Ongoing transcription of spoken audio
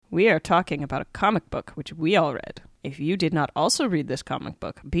we are talking about a comic book which we all read. If you did not also read this comic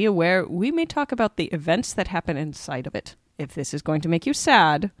book, be aware we may talk about the events that happen inside of it. If this is going to make you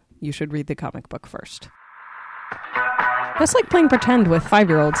sad, you should read the comic book first. That's like playing pretend with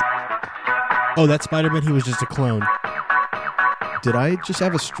 5-year-olds. Oh, that Spider-Man, he was just a clone. Did I just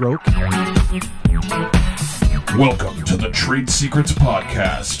have a stroke? Welcome to the Trade Secrets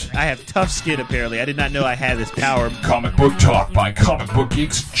Podcast. I have tough skin, apparently. I did not know I had this power. Comic book talk by comic book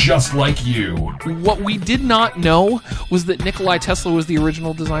geeks just like you. What we did not know was that Nikolai Tesla was the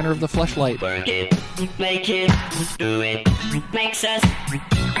original designer of the fleshlight. Work it, make it, do it, makes us.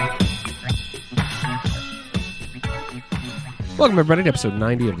 Welcome, everybody, to episode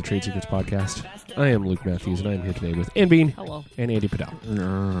 90 of the Trade Secrets Podcast. I am Luke Matthews, and I am here today with Ann Bean. Hello. And Andy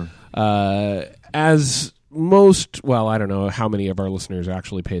Padel. As most, well, I don't know how many of our listeners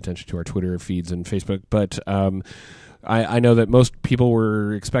actually pay attention to our Twitter feeds and Facebook, but I know that most people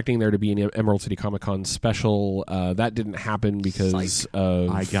were expecting there to be an Emerald City Comic Con special. That didn't happen because of...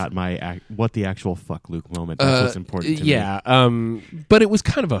 I got my what the actual fuck Luke moment. That's what's important to me. Yeah, but it was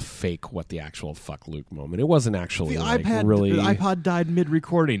kind of a fake what the actual fuck Luke moment. It wasn't actually The really... iPod died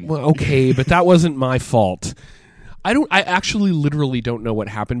mid-recording. Well, okay, but that wasn't my fault. I actually literally don't know what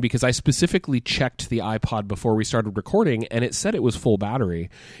happened because I specifically checked the iPod before we started recording and it said it was full battery.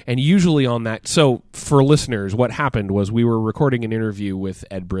 And usually on that, so for listeners, what happened was we were recording an interview with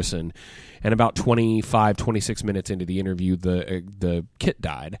Ed Brisson, and about 26 minutes into the interview, the kit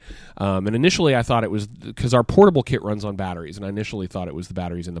died. And initially I thought it was because our portable kit runs on batteries, and I initially thought it was the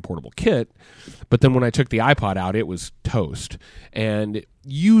batteries in the portable kit. But then when I took the iPod out, it was toast. And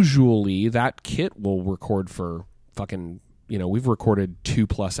usually that kit will record for fucking, we've recorded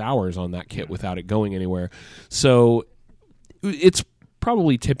 2+ hours on that kit without it going anywhere. So it's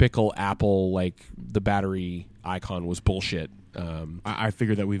probably typical Apple, like the battery icon was bullshit. I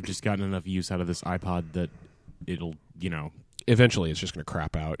figured that we've just gotten enough use out of this iPod that it'll, eventually it's just going to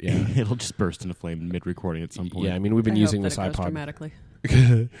crap out. Yeah. It'll just burst into flame mid-recording at some point. Yeah, I mean, we've been using this iPod. Dramatically.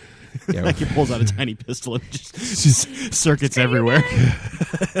 Yeah. Like he pulls out a tiny pistol and just circuits everywhere.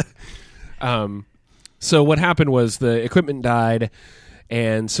 So what happened was the equipment died,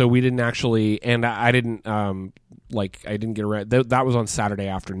 and so we didn't actually, and I didn't, I didn't get around. That was on Saturday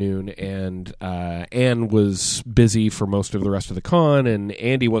afternoon, and Ann was busy for most of the rest of the con, and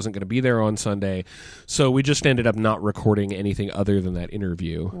Andy wasn't going to be there on Sunday, so we just ended up not recording anything other than that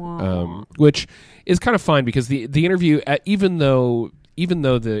interview, which is kind of fine because the interview, even though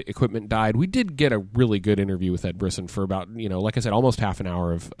the equipment died, we did get a really good interview with Ed Brisson for about, like I said, almost half an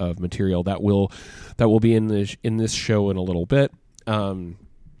hour of material that will be in this show in a little bit. And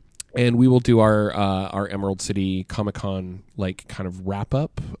we will do our Emerald City Comic Con kind of wrap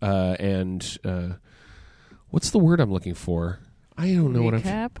up. And what's the word I'm looking for? I don't know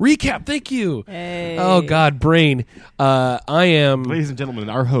recap. Thank you. Hey. Oh God, brain. I am, ladies and gentlemen,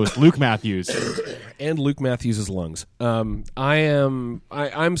 our host Luke Matthews, and Luke Matthews' lungs.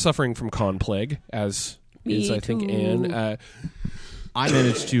 I'm suffering from con plague, as Me is I think too. Ann. I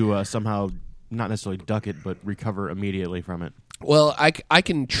managed to somehow not necessarily duck it, but recover immediately from it. Well, I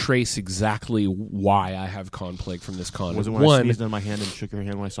can trace exactly why I have con plague from this con. Was it when I sneezed on my hand and shook your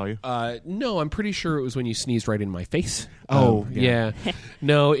hand when I saw you? No, I'm pretty sure it was when you sneezed right in my face. Oh, yeah.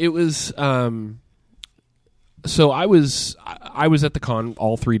 No, it was. So I was at the con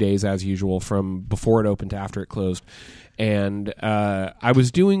all 3 days as usual, from before it opened to after it closed, and I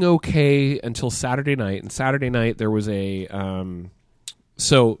was doing okay until Saturday night. And Saturday night there was a.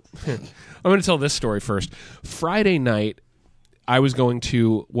 So I'm going to tell this story first. Friday night, I was going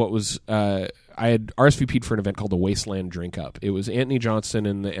to what was I had RSVP'd for an event called the Wasteland Drink Up. It was Anthony Johnston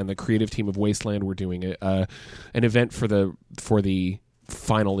and the creative team of Wasteland were doing an event for the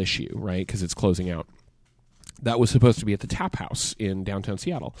final issue, right? Because it's closing out. That was supposed to be at the Tap House in downtown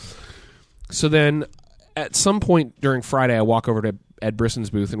Seattle. So then, at some point during Friday, I walk over to Ed Brisson's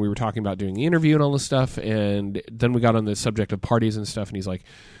booth, and we were talking about doing the interview and all this stuff. And then we got on the subject of parties and stuff, and he's like.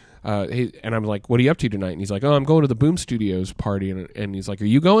 And I'm like, what are you up to tonight? And he's like, oh, I'm going to the Boom Studios party. And he's like, are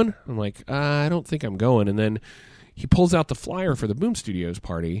you going? I'm like, I don't think I'm going. And then he pulls out the flyer for the Boom Studios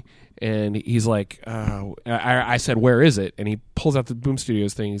party. And he's like, I said, where is it? And he pulls out the Boom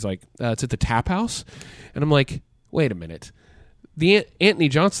Studios thing. He's like, it's at the Tap House. And I'm like, wait a minute. The Anthony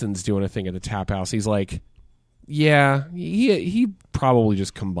Johnston's doing a thing at the Tap House. He's like, yeah, he probably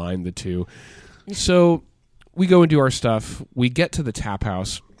just combined the two. So we go and do our stuff. We get to the Tap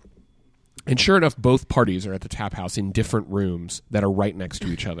House. And sure enough, both parties are at the Tap House in different rooms that are right next to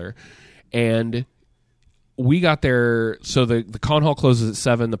each other. And we got there, so the con hall closes at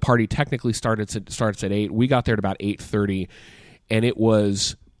 7. The party technically starts at 8. We got there at about 8:30, and it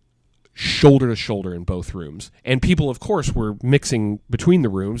was shoulder to shoulder in both rooms. And people, of course, were mixing between the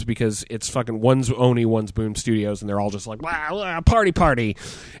rooms because it's fucking one's Oni, one's Boom Studios, and they're all just like, wow, party.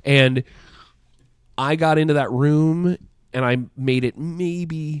 And I got into that room, and I made it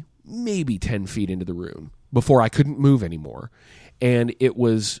maybe 10 feet into the room before I couldn't move anymore. And it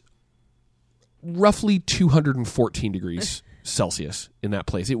was roughly 214 degrees Celsius in that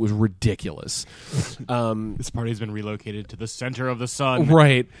place. It was ridiculous. This party has been relocated to the center of the sun.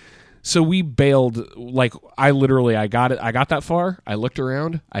 Right. So we bailed. Like, I got that far. I looked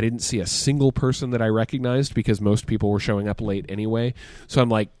around. I didn't see a single person that I recognized because most people were showing up late anyway. So I'm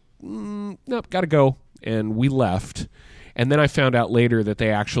like, nope, gotta go. And we left. And then I found out later that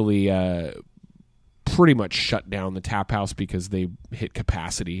they actually pretty much shut down the tap house because they hit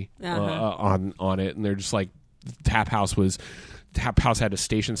capacity on it. And they're just like, tap house had to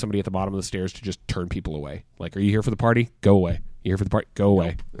station somebody at the bottom of the stairs to just turn people away. Like, are you here for the party? Go away. You here for the party? Go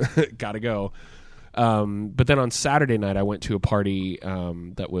away. Gotta go. But then on Saturday night, I went to a party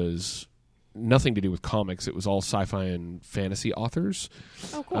that was nothing to do with comics. It was all sci-fi and fantasy authors.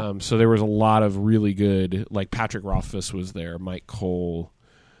 Oh, cool. So there was a lot of really good, like Patrick Rothfuss was there, Mike Cole.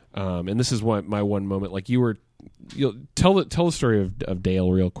 And this is my one moment. Like, you'll tell the story of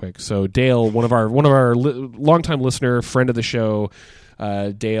Dale real quick. So Dale, one of our longtime listener, friend of the show,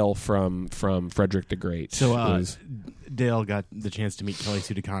 Dale from Frederick the Great. So Dale got the chance to meet Kelly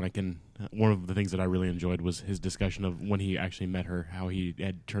Sue DeConnick, and one of the things that I really enjoyed was his discussion of when he actually met her, how he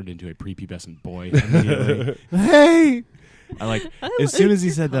had turned into a prepubescent boy immediately. Hey, as soon as he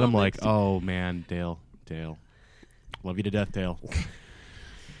said that, I'm like, oh man, Dale, love you to death, Dale.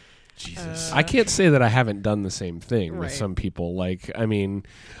 Jesus. I can't say that I haven't done the same thing with some people. Like, I mean,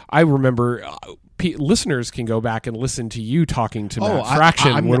 I remember listeners can go back and listen to you talking to Matt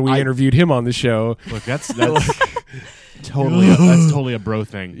Fraction when we interviewed him on the show. Look, that's totally a bro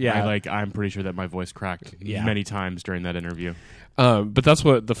thing. Yeah. I'm pretty sure that my voice cracked many times during that interview. But that's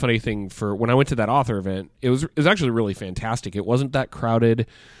what the funny thing for when I went to that author event, it was actually really fantastic. It wasn't that crowded.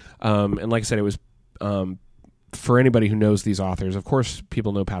 And like I said, it was, for anybody who knows these authors, of course,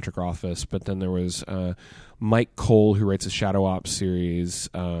 people know Patrick Rothfuss, but then there was Mike Cole, who writes the Shadow Ops series,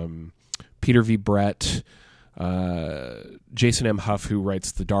 Peter V. Brett, Jason M. Huff, who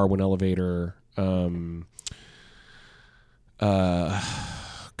writes the Darwin Elevator.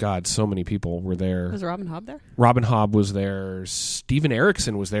 God, so many people were there. Was Robin Hobb there? Robin Hobb was there. Steven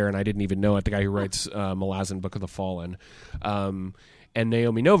Erickson was there, and I didn't even know it, the guy who writes Malazan Book of the Fallen. And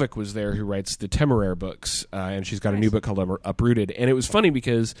Naomi Novik was there, who writes the Temeraire books, and she's got a new book called Uprooted. And it was funny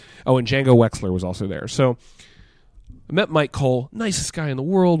because, and Django Wexler was also there. So I met Mike Cole, nicest guy in the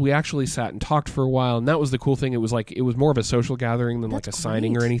world. We actually sat and talked for a while, and that was the cool thing. It was more of a social gathering than like a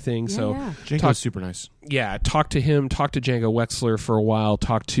signing or anything. Django's super nice. Yeah, talked to him, talked to Django Wexler for a while,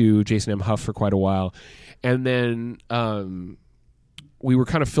 talked to Jason M. Huff for quite a while. And then we were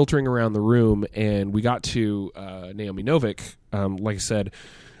kind of filtering around the room, and we got to Naomi Novik. Like I said,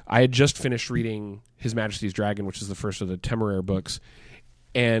 I had just finished reading His Majesty's Dragon, which is the first of the Temeraire books,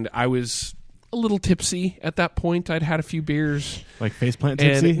 and I was a little tipsy at that point. I'd had a few beers. Like faceplant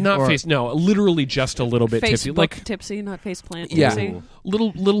tipsy? No, literally just a little bit tipsy. Like tipsy, not faceplant tipsy. Yeah,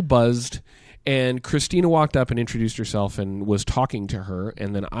 little buzzed. And Christina walked up and introduced herself and was talking to her,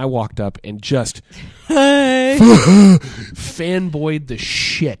 and then I walked up and just fanboyed the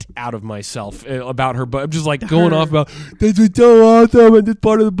shit out of myself about her. But I'm just like going off about, this was so awesome, and this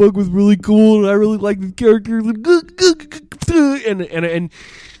part of the book was really cool, and I really like the characters. And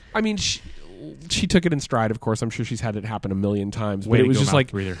I mean, she took it in stride. Of course, I'm sure she's had it happen a million times. But it was just like,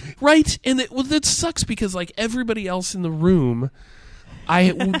 right? And that sucks because like everybody else in the room,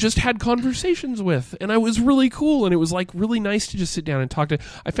 I just had conversations with, and I was really cool, and it was like really nice to just sit down and talk to.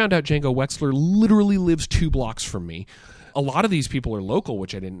 I found out Django Wexler literally lives 2 blocks from me. A lot of these people are local,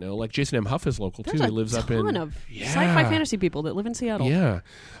 which I didn't know. Like Jason M. Huff is local too. He lives up in. There's a ton of sci-fi fantasy people that live in Seattle. Yeah,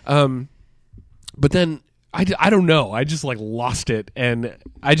 but then I don't know. I just like lost it, and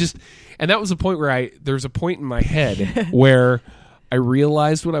that was a point where there's a point in my head where I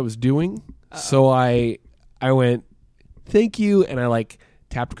realized what I was doing. So I went, thank you, and I like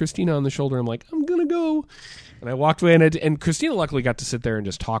tapped Christina on the shoulder. I'm like, I'm gonna go, and I walked away, and Christina luckily got to sit there and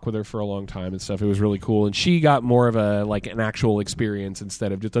just talk with her for a long time and stuff. It was really cool, and she got more of an actual experience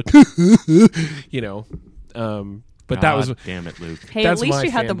instead of just but that was, damn it, Luke. Hey, at least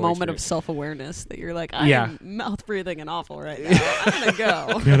you had the moment of self-awareness that you're like, I am mouth breathing and awful right now. I'm gonna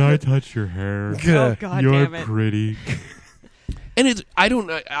go. Can I touch your hair? Oh God, you're damn it. pretty. And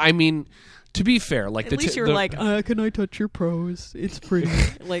I mean, to be fair, like at least you're like, can I touch your prose? It's pretty.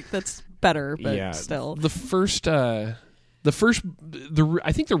 Like that's better, but still. The first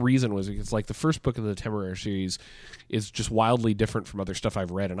I think the reason was because like the first book of the Temeraire series is just wildly different from other stuff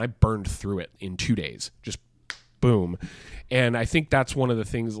I've read, and I burned through it in 2 days. Just boom. And I think that's one of the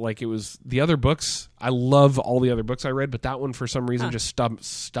things, like it was the other books. I love all the other books I read, but that one for some reason just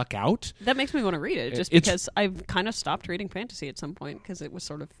stuck out. That makes me want to read it, just because I've kind of stopped reading fantasy at some point because it was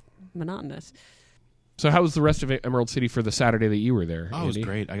sort of monotonous. So how was the rest of Emerald City for the Saturday that you were there, Oh, it was Andy?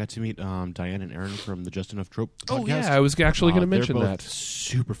 great. I got to meet Diane and Aaron from the Just Enough Trope podcast. Oh, yeah, I was actually going to mention they're both that.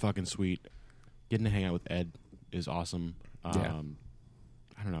 super fucking sweet. Getting to hang out with Ed is awesome. Yeah.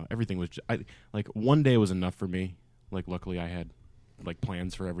 I don't know. Everything was like one day was enough for me. Like luckily I had like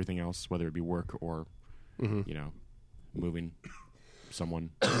plans for everything else, whether it be work or you know, moving someone.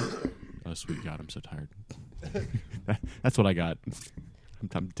 Oh, sweet God, I'm so tired. That's what I got.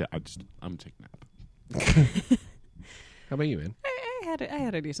 I'm taking a nap. How about you, man? I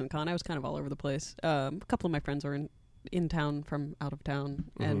had a decent con. I was kind of all over the place. A couple of my friends were in town from out of town,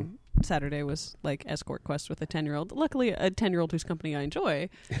 and Saturday was like escort quest with a 10-year-old. Luckily, a 10-year-old whose company I enjoy.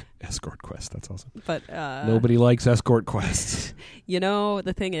 Escort quest, that's awesome. But nobody likes escort quests. You know,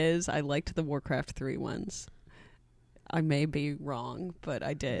 the thing is, I liked the Warcraft 3 ones. I may be wrong, but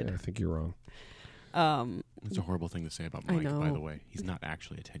I did. Yeah, I think you're wrong. It's a horrible thing to say about I Mike, know. by the way. He's not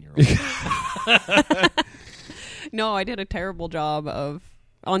actually a 10-year-old. No, I did a terrible job of,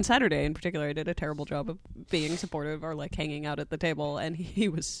 on Saturday in particular, I did a terrible job of being supportive or like hanging out at the table, and he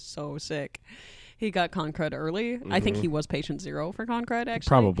was so sick. He got Concred early. I think he was patient 0 for Concred, actually.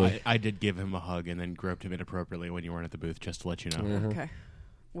 Probably. I did give him a hug and then groped him inappropriately when you weren't at the booth, just to let you know. Okay.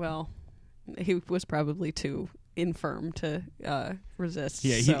 Well, he was probably too infirm to resist.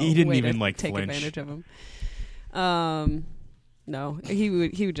 Yeah, so he didn't way even to like take flinch. advantage of him. No, he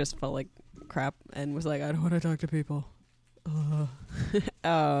would just felt like crap and was like, I don't want to talk to people.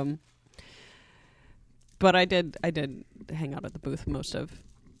 But I did hang out at the booth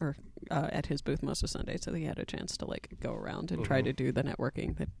at his booth most of Sunday, so he had a chance to like go around and try to do the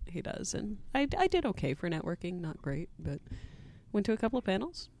networking that he does, and I did okay for networking, not great, but went to a couple of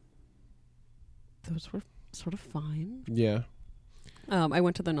panels. Those were sort of fine. Yeah. I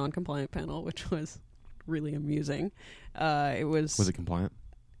went to the non-compliant panel, which was really amusing. Was it compliant?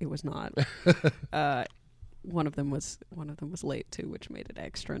 It was not. One of them was late too, which made it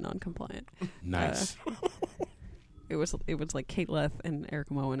extra non-compliant. Nice. It was like Kate Leth and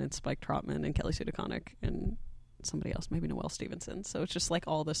Erica Moen and Spike Trotman and Kelly Sue DeConnick and somebody else, maybe Noelle Stevenson. So it's just like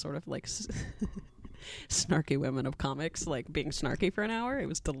all this sort of like snarky women of comics like being snarky for an hour. It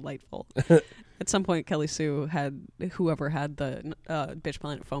was delightful. At some point, Kelly Sue had whoever had the Bitch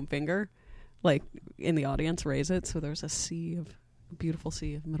Planet foam finger like in the audience raise it, so there was a beautiful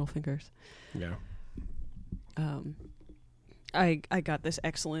sea of middle fingers. Yeah. I got this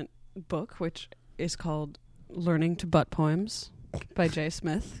excellent book which is called Learning to Butt Poems by Jay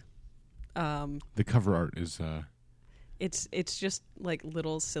Smith. The cover art is it's just like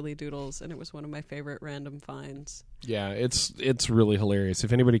little silly doodles, and it was one of my favorite random finds. Yeah, it's really hilarious.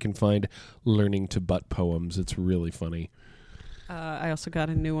 If anybody can find Learning to Butt Poems, it's really funny. I also got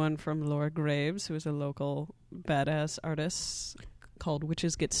a new one from Laura Graves, who is a local badass artist, called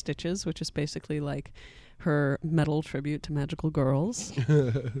Witches Get Stitches, which is basically like her metal tribute to magical girls.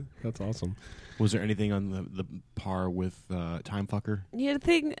 That's awesome. Was there anything on the par with Time Fucker? Yeah,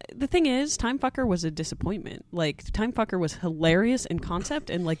 the thing is, Time Fucker was a disappointment. Like, Time Fucker was hilarious in concept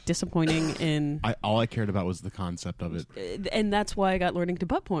and like disappointing in. All I cared about was the concept of it, and that's why I got Learning to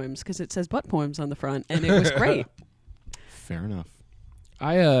Butt Poems, because it says butt poems on the front, and it was great. Fair enough.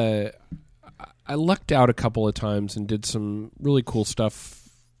 I lucked out a couple of times and did some really cool stuff.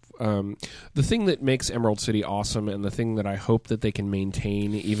 The thing that makes Emerald City awesome, and the thing that I hope that they can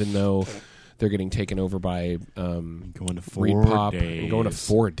maintain, even though they're getting taken over by Going to 4 ReedPop days. and going to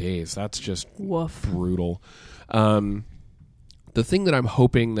 4 days. That's just Woof. brutal. The thing that I'm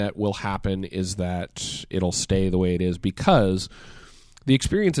hoping that will happen is that it'll stay the way it is, because the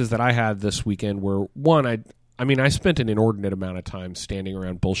experiences that I had this weekend were, one, I spent an inordinate amount of time standing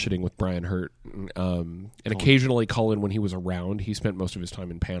around bullshitting with Brian Hurt, and occasionally Cullen when he was around. He spent most of his time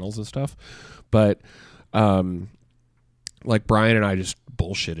in panels and stuff. But like Brian and I just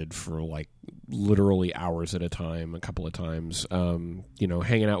bullshitted for like literally hours at a time, a couple of times.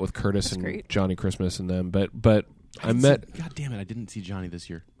 Hanging out with Curtis That's and great. Johnny Christmas and them. But God damn it! I didn't see Johnny this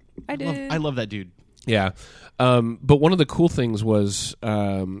year. I did. I love that dude. Yeah. But one of the cool things was,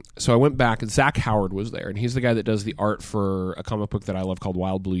 so I went back, and Zach Howard was there, and he's the guy that does the art for a comic book that I love called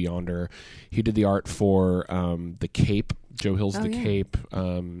Wild Blue Yonder. He did the art for The Cape, Joe Hill's The Cape,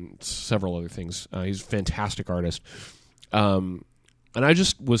 several other things. He's a fantastic artist. And I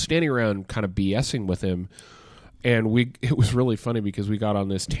just was standing around kind of BSing with him, it was really funny because we got on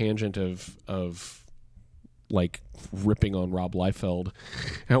this tangent of like ripping on Rob Liefeld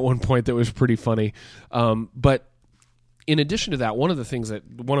at one point that was pretty funny. But in addition to that, one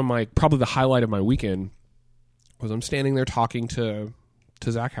of my probably the highlight of my weekend was I'm standing there talking to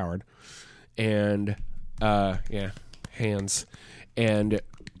Zach Howard, and hands, and a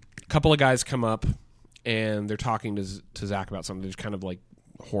couple of guys come up and they're talking to Zach about something. They're just kind of like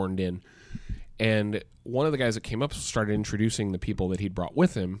horned in, and one of the guys that came up started introducing the people that he'd brought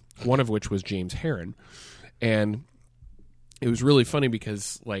with him, one of which was James Herron. And it was really funny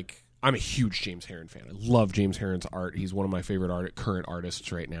because, like, I'm a huge James Herron fan. I love James Herron's art. He's one of my favorite current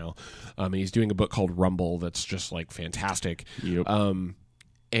artists right now. And he's doing a book called Rumble that's just, like, fantastic. Yep.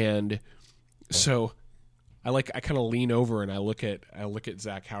 And so I kind of lean over and I look at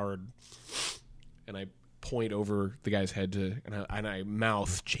Zach Howard and I point over the guy's head and I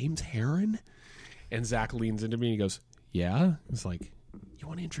mouth, James Herron? And Zach leans into me and he goes, yeah? It's like, you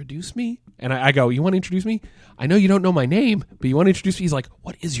want to introduce me? And I go, you want to introduce me? I know you don't know my name, but you want to introduce me? He's like,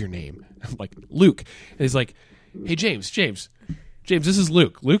 what is your name? I'm like, Luke. And he's like, hey, James, this is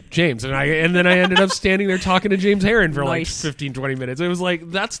Luke, James. And then I ended up standing there talking to James Herron for like 15, 20 minutes. It was like,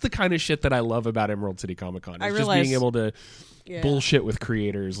 that's the kind of shit that I love about Emerald City Comic Con. It's just being able to bullshit with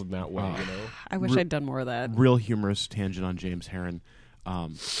creators in that way, you know? I wish I'd done more of that. Real humorous tangent on James Herron.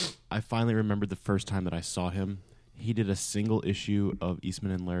 I finally remembered the first time that I saw him. He did a single issue of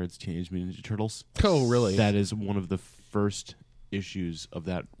Eastman and Laird's Teenage Mutant Ninja Turtles. Oh, really? That is one of the first issues of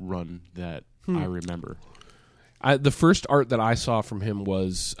that run that I remember. The first art that I saw from him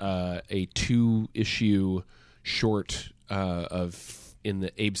was a 2-issue short in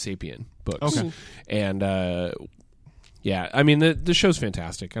the Abe Sapien books. Okay. And I mean the show's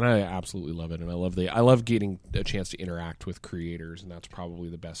fantastic, and I absolutely love it, and I love getting a chance to interact with creators, and that's probably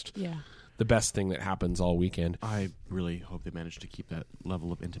the best. Yeah. The best thing that happens all weekend. I really hope they manage to keep that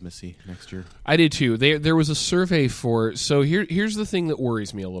level of intimacy next year. I did too. There was a survey for. So here's the thing that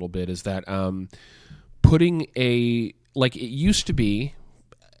worries me a little bit is that putting like it used to be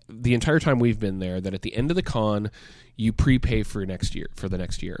the entire time we've been there that at the end of the con you prepay for the next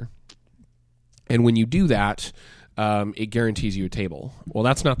year, and when you do that, it guarantees you a table. Well,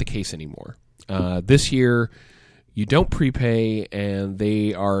 that's not the case anymore. This year, you don't prepay, and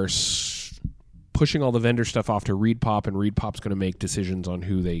they are pushing all the vendor stuff off to ReedPop, and ReedPop's going to make decisions on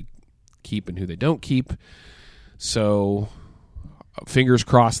who they keep and who they don't keep. So, fingers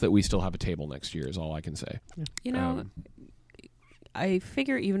crossed that we still have a table next year is all I can say. You know, I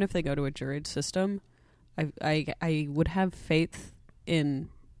figure even if they go to a juried system, I would have faith in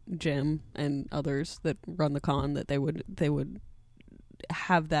Jim and others that run the con that they would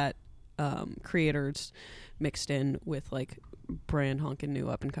have that creators mixed in with like brand honking new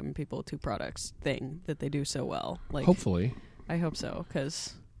up and coming people 2 products thing that they do so well. Like, hopefully, I hope so,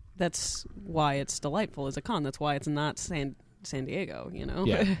 because that's why it's delightful as a con. That's why it's not San Diego. You know,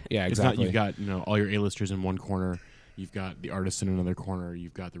 yeah, exactly. It's not, you've got all your A-listers in one corner. You've got the artists in another corner.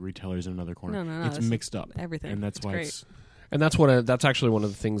 You've got the retailers in another corner. No, it's mixed up. Everything, and that's why great. it's. And that's actually one of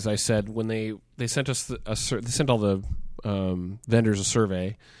the things I said when they sent us they sent all the vendors a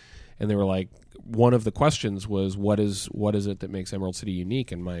survey, and they were like, one of the questions was what is it that makes Emerald City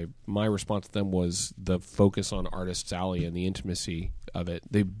unique? And my response to them was the focus on Artists Alley and the intimacy of it,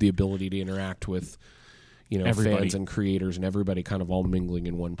 the ability to interact with fans and creators and everybody kind of all mingling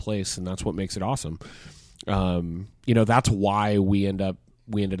in one place, and that's what makes it awesome. That's why we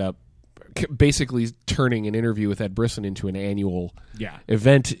ended up basically turning an interview with Ed Brisson into an annual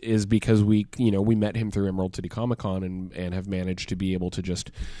event is because we met him through Emerald City Comic Con and have managed to be able to just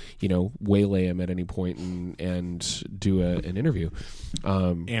waylay him at any point and do an interview,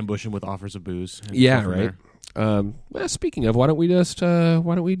 ambush him with offers of booze. Yeah, right. Speaking of, why don't we go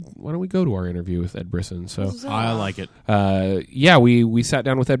to our interview with Ed Brisson? So I like it. We sat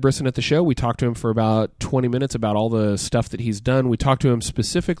down with Ed Brisson at the show. We talked to him for about 20 minutes about all the stuff that he's done. We talked to him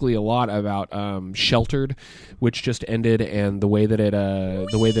specifically a lot about Sheltered, which just ended, and the way that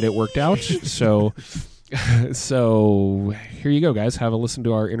it worked out. So here you go, guys. Have a listen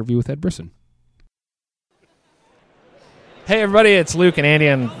to our interview with Ed Brisson. Hey everybody, it's Luke and Andy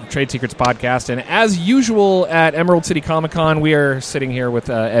on Trade Secrets Podcast, and as usual at Emerald City Comic Con, we are sitting here with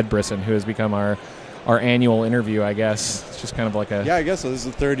Ed Brisson, who has become our annual interview, I guess. It's just kind of like a... Yeah, I guess so. This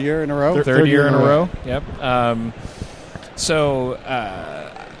is the third year in a row. Third year in a row. Yep.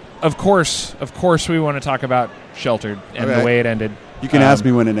 Of course we want to talk about Sheltered and the way it ended. You can ask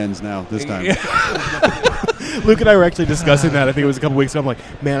me when it ends now, this time. Luke and I were actually discussing that. I think it was a couple weeks ago. I'm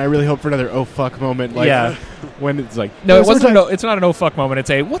like, man, I really hope for another oh fuck moment. Like, yeah. When it's like... No, it wasn't. It's not an oh fuck moment. It's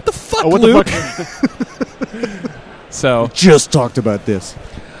a what the fuck, what Luke? The fuck? So Just talked about this.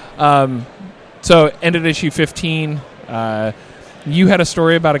 so ended issue 15. You had a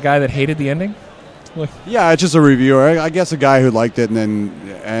story about a guy that hated the ending. Yeah, it's just a reviewer. I guess a guy who liked it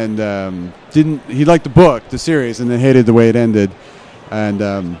and didn't. He liked the book, the series, and then hated the way it ended. And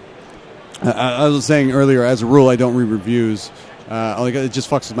I was saying earlier, as a rule, I don't read reviews. It just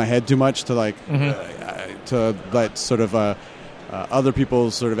fucks with my head too much to to let sort of other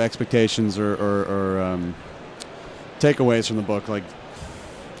people's sort of expectations or takeaways from the book. Like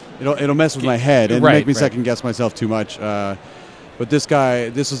it'll mess with my head and make me second guess myself too much. But this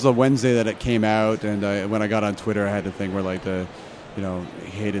was the Wednesday that it came out, and when I got on Twitter, I had the thing where he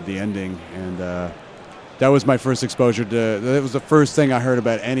hated the ending, and that was my first exposure to. That was the first thing I heard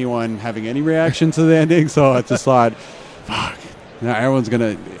about anyone having any reaction to the ending. So I just thought, fuck, now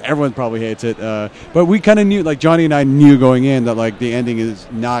everyone probably hates it. But we kind of knew, like Johnny and I knew going in that like the ending is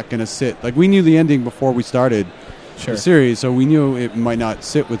not going to sit. Like we knew the ending before we started the series, so we knew it might not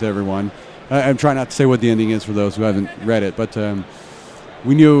sit with everyone. I'm trying not to say what the ending is for those who haven't read it, but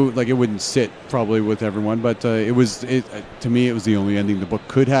we knew like it wouldn't sit probably with everyone. But to me, it was the only ending the book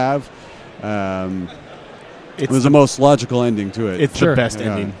could have. It was the most logical ending to it. It's the best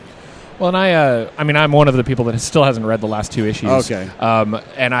ending. Well, and I'm one of the people that still hasn't read the last 2 issues. Okay.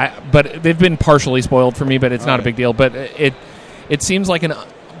 But they've been partially spoiled for me, but it's not a big deal. But it seems like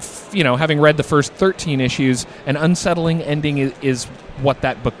having read the first 13 issues, an unsettling ending is what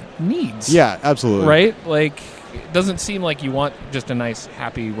that book needs. Yeah, absolutely. Right? Like, it doesn't seem like you want just a nice,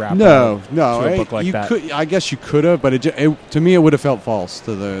 happy wrap. No. To a book like that. I guess you could have, but to me, it would have felt false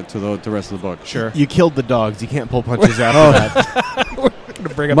to the rest of the book. Sure. You killed the dogs. You can't pull punches after that. We're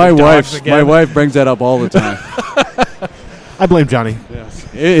gonna bring up My the dogs again. My wife brings that up all the time. I blame Johnny. Yes.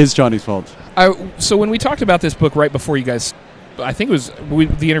 It is Johnny's fault. So when we talked about this book right before you guys, I think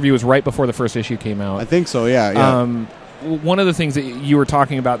the interview was right before the first issue came out. I think so. Yeah. One of the things that you were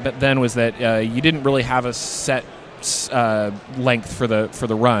talking about then was that you didn't really have a set length for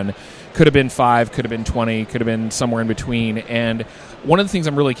the run. Could have been 5, could have been 20, could have been somewhere in between. And one of the things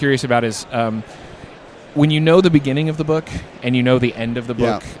I'm really curious about is when you know the beginning of the book and you know the end of the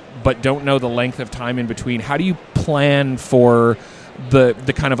book, but don't know the length of time in between, how do you plan for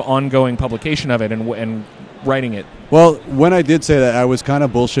the kind of ongoing publication of it and writing it? Well, when I did say that, I was kind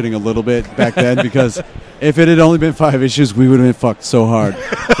of bullshitting a little bit back then because if it had only been 5 issues, we would have been fucked so hard,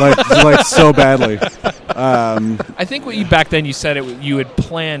 like so badly. I think back then you said you had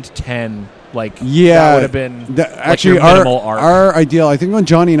planned 10. Like yeah, that would have been actually your minimal arc. Our ideal. I think when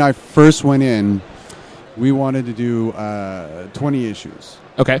Johnny and I first went in, we wanted to do 20 issues.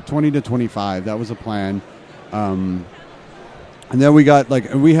 Okay, 20 to 25. That was a plan. And then we got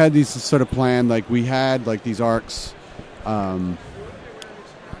we had these sort of planned, we had these arcs.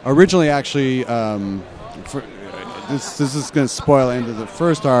 Originally, actually, this is going to spoil into the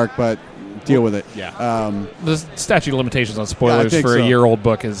first arc, but deal with it. Yeah. The statute of limitations on spoilers for a year-old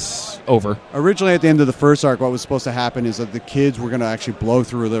book is over. Originally, at the end of the first arc, what was supposed to happen is that the kids were going to actually blow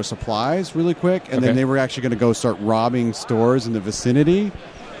through their supplies really quick, and then they were actually going to go start robbing stores in the vicinity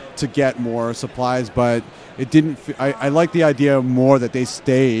to get more supplies, but it didn't. I like the idea more that they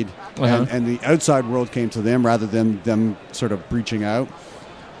stayed and the outside world came to them rather than them sort of breaching out.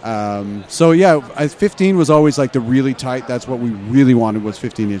 So yeah, 15 was always the really tight. That's what we really wanted was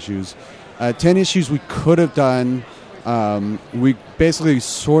 15 issues. 10 issues we could have done. We basically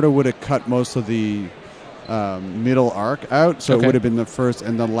sort of would have cut most of the middle arc out, so it would have been the first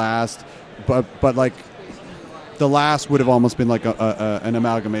and the last. But the last would have almost been an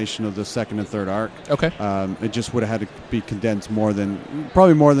amalgamation of the second and third arc. Okay. It just would have had to be condensed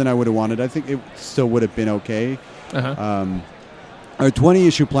probably more than I would have wanted. I think it still would have been okay. Our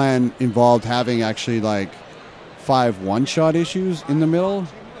 20-issue plan involved having actually 5 one-shot issues in the middle.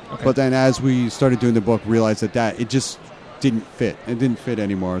 Okay. But then as we started doing the book, realized that it just didn't fit. It didn't fit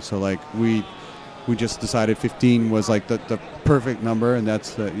anymore. So we just decided 15 was the perfect number, and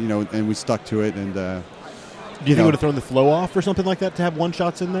that's and we stuck to it. And do you think it would have thrown the flow off or something like that to have one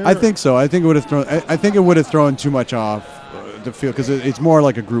shots in there? I think so. I think it would have thrown. I think it would have thrown too much off the feel because it's more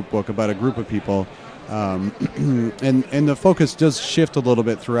like a group book about a group of people. And the focus does shift a little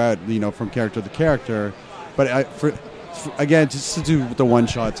bit throughout, from character to character. But again, just to do the one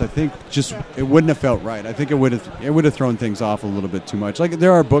shots, I think just it wouldn't have felt right. I think it would have thrown things off a little bit too much.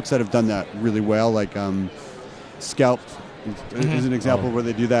 There are books that have done that really well, Scalped is an example where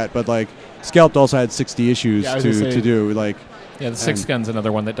they do that. But Scalped also had 60 issues to do. The Six Gun's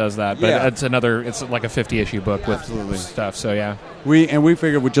another one that does that, but it's like a 50-issue book with stuff. So yeah, we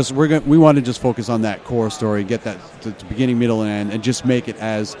figured we want to just focus on that core story, get that the beginning, middle, and end, and just make it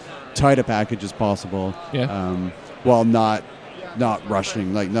as tight a package as possible. Yeah. while not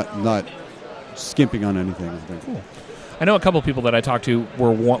rushing, like not skimping on anything. I think. Cool. I know a couple of people that I talked to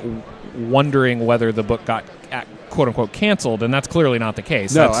were wondering whether the book got quote unquote canceled, and that's clearly not the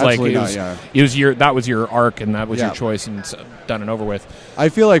case. No, that's absolutely like not. it was that was your arc, and that was Yeah. your choice, and it's done and over with. I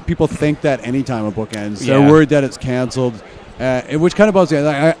feel like people think that anytime a book ends, Yeah. they're worried that it's canceled, which kind of bugs me.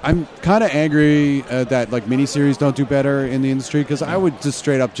 I'm kind of angry that like miniseries don't do better in the industry, because I would just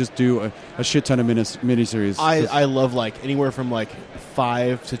straight up just do a shit ton of miniseries. I love like anywhere from like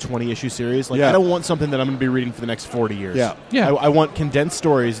 5 to 20 issue series. Like Yeah. I don't want something that I'm going to be reading for the next 40 years. Yeah. Yeah. I want condensed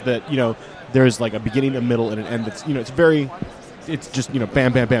stories that there's like a beginning, a middle, and an end. That's it's just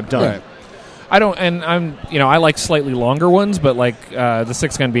bam, bam, bam, done. Right. I don't, and I'm, I like slightly longer ones, but like the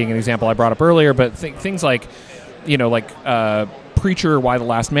Six Gun being an example I brought up earlier. But things like, Preacher, Why the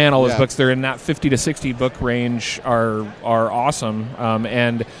Last Man, all those Yeah. books, they're in that 50 to 60 book range are awesome.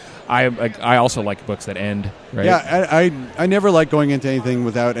 And I also like books that end. Right? Yeah, I never like going into anything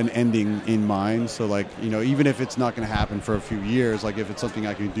without an ending in mind. So like even if it's not going to happen for a few years, like if it's something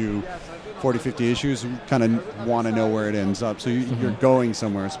I can do 40, 50 issues, kind of want to know where it ends up. So you're going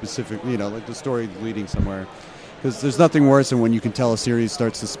somewhere specific, like the story leading somewhere. Because there's nothing worse than when you can tell a series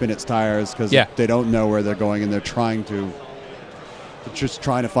starts to spin its tires because they don't know where they're going and they're just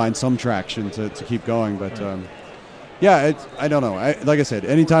trying to find some traction to keep going. But I don't know. Like I said,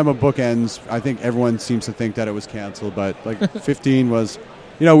 anytime a book ends, I think everyone seems to think that it was canceled. But like 15 was,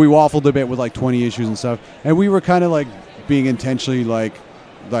 we waffled a bit with like 20 issues and stuff, and we were kind of like being intentionally like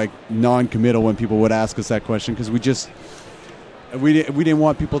non-committal when people would ask us that question, because we didn't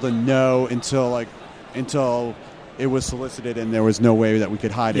want people to know until it was solicited and there was no way that we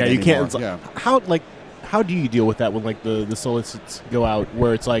could hide it you anymore. can't. How do you deal with that when like the solicits go out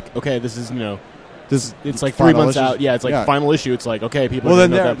where it's like, okay, this is it's like 3 months out. Yeah, it's like final issue. It's like, okay, people are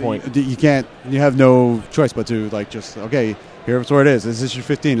at that point. You have no choice but to like just, okay, here's where it is. This issue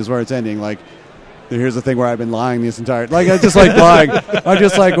 15 is where it's ending. Like, here's the thing where I've been lying this entire... Like, I just like lying. I'm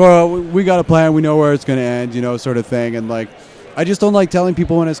just like, well, we got a plan. We know where it's going to end, sort of thing. And, like, I just don't like telling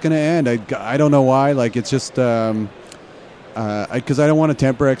people when it's going to end. I don't know why. Like, it's just... Because I don't want to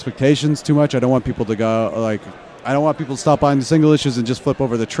temper expectations too much. I don't want people to go, like... I don't want people to stop buying the single issues and just flip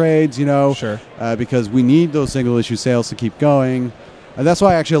over the trades, Sure. Because we need those single issue sales to keep going. And that's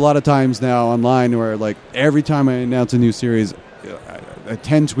why, actually, a lot of times now online where, like, every time I announce a new series...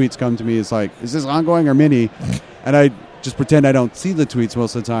 10 tweets come to me. It's like, is this ongoing or mini? And I just pretend I don't see the tweets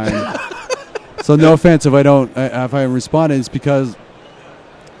most of the time. So no offense if I respond. It's because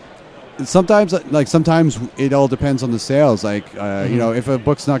sometimes it all depends on the sales. Like if a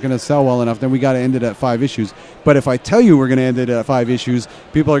book's not going to sell well enough, then we got to end it at 5 issues. But if I tell you we're going to end it at 5 issues,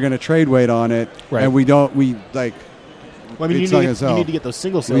 people are going to trade weight on it, right. And you need to get those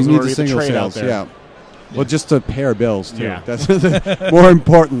single sales in order to get the trade out there. Yeah. Well, just to pay our bills too. Yeah. That's more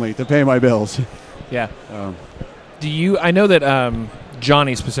importantly, to pay my bills. Yeah. I know that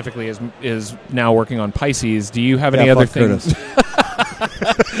Johnny specifically is now working on Pisces. Do you have any other things?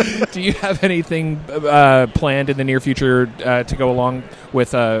 Do you have anything planned in the near future to go along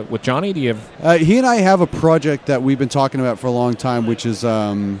with Johnny? Do you have? He and I have a project that we've been talking about for a long time, which is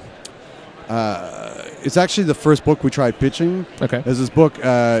it's actually the first book we tried pitching. Okay. Is this book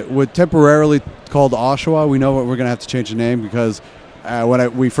would temporarily called Oshawa. We know we're going to have to change the name because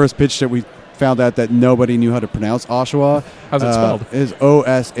when we first pitched it, we found out that nobody knew how to pronounce Oshawa. How's it spelled? It's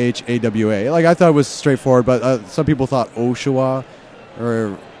Oshawa. Like, I thought it was straightforward, but some people thought Oshawa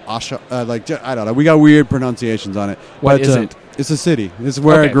or Asha. I don't know. We got weird pronunciations on it. What is it? It's a city. It's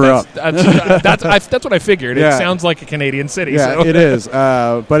where I grew up. That's what I figured. Yeah. It sounds like a Canadian city. Yeah, so. It is.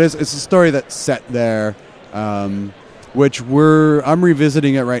 But it's a story that's set there, which I'm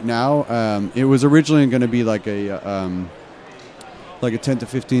revisiting it right now. It was originally going to be like a 10 to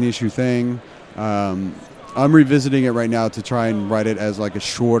 15 issue thing. I'm revisiting it right now to try and write it as like a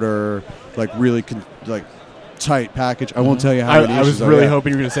shorter, like really tight package. I won't tell you how many I was issues really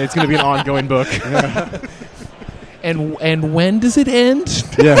hoping you were going to say it's going to be an ongoing book. And when does it end?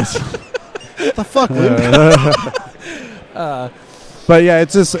 Yes. What the fuck, but yeah,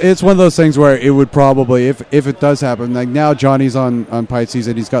 it's one of those things where it would probably, if it does happen, like now Johnny's on Pisces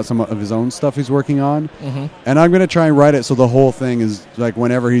and he's got some of his own stuff he's working on, and I'm going to try and write it so the whole thing is like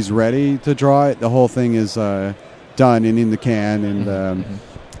whenever he's ready to draw it, the whole thing is done and in the can, and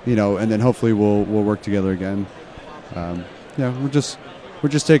and then hopefully we'll work together again. We're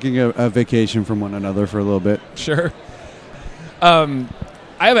just taking a vacation from one another for a little bit. Sure. I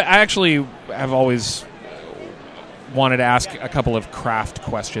actually have always wanted to ask a couple of craft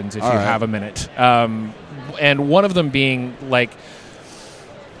questions if you have a minute. And one of them being, like,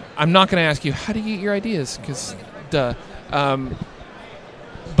 I'm not going to ask you, how do you get your ideas? Because Duh.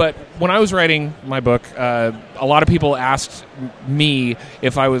 But when I was writing my book, a lot of people asked me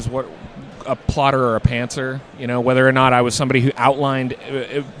if I was a plotter or a pantser, whether or not I was somebody who outlined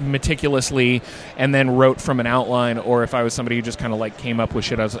meticulously and then wrote from an outline, or if I was somebody who just kind of like came up with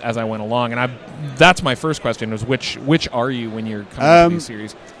shit as I went along. And that's my first question: was which are you when you're coming up with these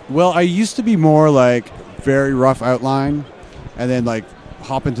series? Well, I used to be more like very rough outline, and then like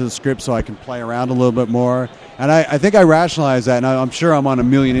hop into the script so I can play around a little bit more. And I think I rationalized that, and I'm sure I'm on a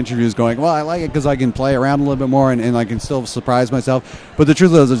million interviews going, well, I like it because I can play around a little bit more and I can still surprise myself. But the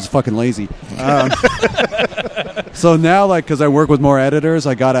truth is, I'm just fucking lazy. So now, like, because I work with more editors,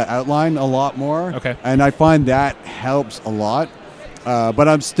 I got to outline a lot more. Okay. And I find that helps a lot. But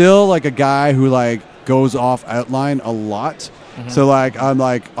I'm still, like, a guy who, like, goes off outline a lot. Mm-hmm. So, like, I'm,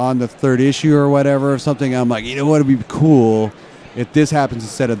 like, on the third issue or whatever or something, I'm like, what would be cool if this happens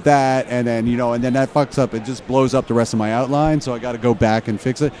instead of that, and then and then that fucks up. It just blows up the rest of my outline, so I got to go back and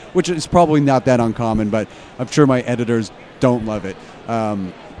fix it, which is probably not that uncommon, but I'm sure my editors don't love it.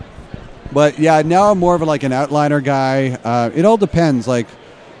 But yeah, now I'm more of like an outliner guy. It all depends. Like,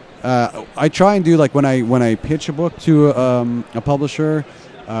 I try and do like when I pitch a book to a publisher.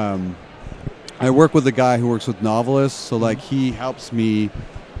 I work with a guy who works with novelists, so like he helps me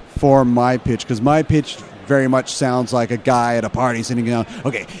form my pitch, because my pitch very much sounds like a guy at a party sitting down.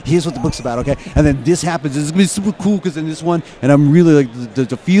 Okay, here's what the book's about. Okay, and then this happens. It's gonna be super cool because in this one, and I'm really like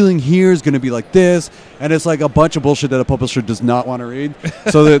the feeling here is gonna be like this, and it's like a bunch of bullshit that a publisher does not want to read.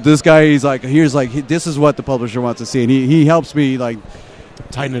 So this guy, he's like, this is what the publisher wants to see, and he helps me like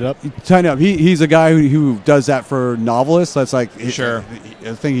tighten it up. He's a guy who does that for novelists. That's like sure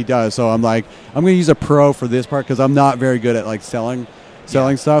a thing he does. So I'm like, I'm gonna use a pro for this part because I'm not very good at like selling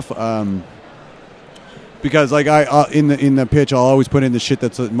stuff. Because like I in the pitch, I'll always put in the shit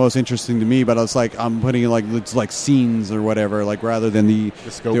that's most interesting to me. But it's like I'm putting in like it's like scenes or whatever, like rather than the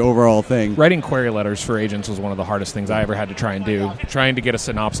overall thing. Writing query letters for agents was one of the hardest things I ever had to try and do. Trying to get a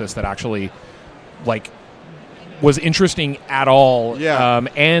synopsis that actually like was interesting at all,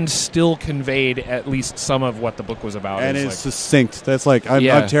 and still conveyed at least some of what the book was about. And it's succinct. That's like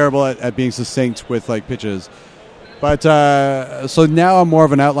I'm terrible at being succinct with like pitches. But so now I'm more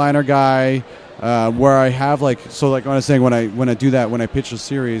of an outliner guy. Where I have like when I was saying when I do that when I pitch a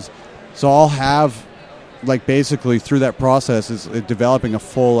series, so I'll have like basically through that process is developing a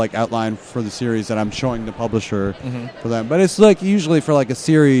full like outline for the series that I'm showing the publisher for them. But it's like usually for like a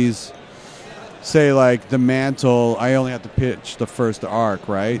series, say like The Mantle, I only have to pitch the first arc,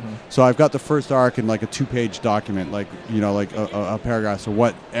 right? Mm-hmm. So I've got the first arc in like a 2-page document, like like a paragraph, so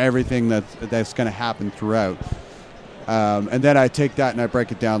what everything that's going to happen throughout. And then I take that and I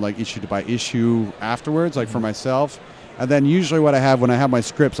break it down like issue by issue afterwards, like for myself. And then usually what I have when I have my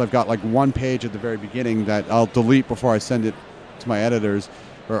scripts, I've got like one page at the very beginning that I'll delete before I send it to my editors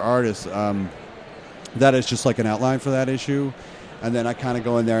or artists. That is just like an outline for that issue. And then I kind of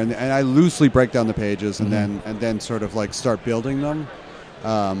go in there and I loosely break down the pages and then sort of like start building them.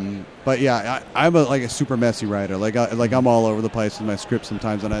 But yeah, I'm a super messy writer. Like I'm all over the place with my scripts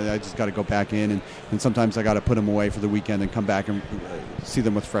sometimes, and I just got to go back in, and sometimes I got to put them away for the weekend and come back and see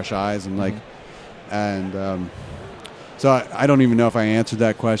them with fresh eyes, and so I don't even know if I answered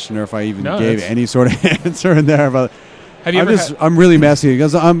that question or if I even gave any sort of answer in there. But I'm really messy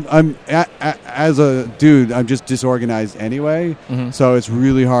because I'm as a dude, I'm just disorganized anyway. Mm-hmm. So it's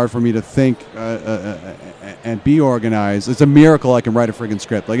really hard for me to think and be organized. It's a miracle I can write a friggin'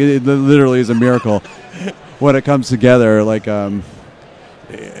 script. Like it literally is a miracle when it comes together. Like I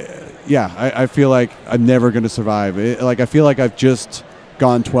feel like I'm never going to survive. I feel like I've just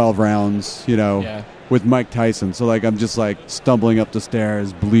gone 12 rounds, with Mike Tyson. So like I'm just like stumbling up the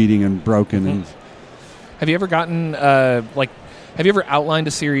stairs, bleeding and broken. Mm-hmm. And have you ever gotten have you ever outlined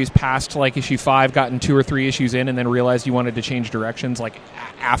a series past like issue 5, gotten 2 or 3 issues in, and then realized you wanted to change directions like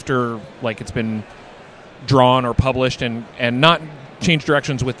after like it's been drawn or published, and not change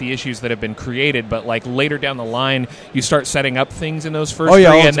directions with the issues that have been created, but like later down the line you start setting up things in those first 3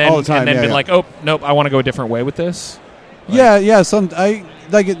 and then like, oh nope, I want to go a different way with this. Like, I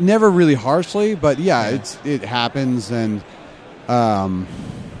like it, never really harshly, but it happens. And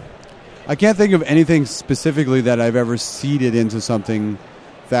I can't think of anything specifically that I've ever seeded into something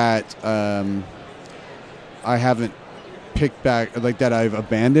that I haven't picked back, like that I've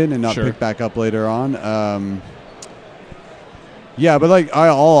abandoned and not picked back up later on. But like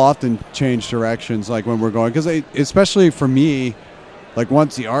I'll often change directions, like when we're going, because especially for me, like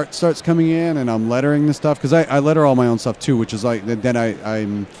once the art starts coming in and I'm lettering the stuff, because I letter all my own stuff too, which is like then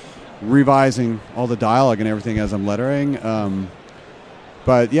I'm revising all the dialogue and everything as I'm lettering.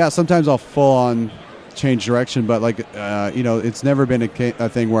 But yeah, sometimes I'll full on change direction, but like it's never been a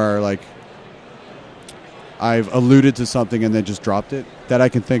thing where like I've alluded to something and then just dropped it that I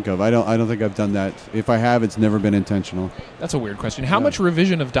can think of. I don't think I've done that. If I have, it's never been intentional. That's a weird question. How much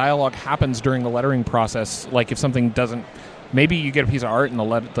revision of dialogue happens during the lettering process? Like if something doesn't, maybe you get a piece of art and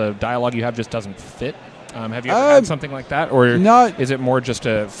the dialogue you have just doesn't fit. Have you ever had something like that, or is it more just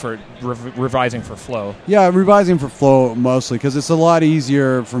for revising for flow? Yeah, revising for flow mostly, because it's a lot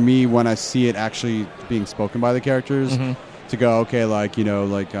easier for me when I see it actually being spoken by the characters to go, okay,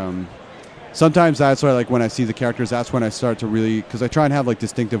 sometimes that's why, like, when I see the characters, that's when I start to really, because I try and have like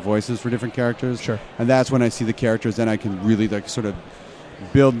distinctive voices for different characters. Sure. And that's when I see the characters, then I can really like sort of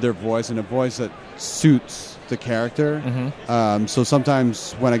build their voice in a voice that suits the character. So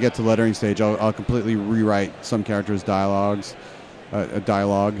sometimes when I get to lettering stage, I'll completely rewrite some characters' dialogue.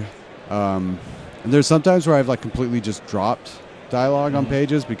 And there's sometimes where I've like completely just dropped dialogue on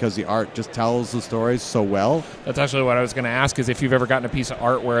pages because the art just tells the stories so well. That's actually what I was going to ask, is if you've ever gotten a piece of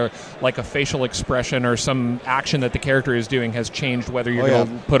art where like a facial expression or some action that the character is doing has changed, whether you're going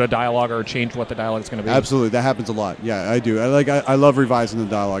to put a dialogue or change what the dialogue is going to be. Absolutely, that happens a lot. Yeah, I do. I love revising the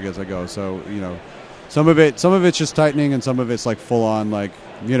dialogue as I go. So some of it's just tightening, and some of it's like full on. Like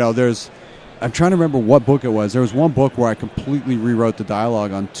I'm trying to remember what book it was. There was one book where I completely rewrote the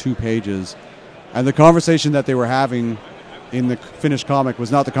dialogue on 2 pages, and the conversation that they were having in the finished comic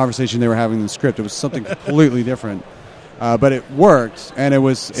was not the conversation they were having in the script. It was something completely different. But it worked, and it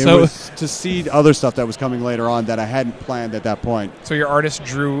was to see other stuff that was coming later on that I hadn't planned at that point. So your artist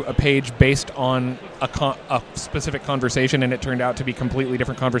drew a page based on a specific conversation, and it turned out to be completely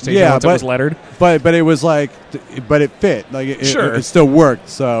different conversation once it was lettered? But it was like, but it fit. Like it still worked.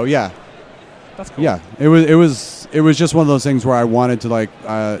 So yeah. That's cool. Yeah, it was just one of those things where I wanted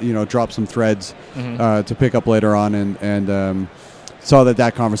to drop some threads to pick up later on, and saw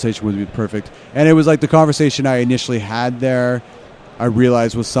that conversation would be perfect. And it was like the conversation I initially had there, I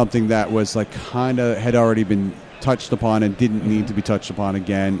realized was something that was like kind of had already been touched upon and didn't need to be touched upon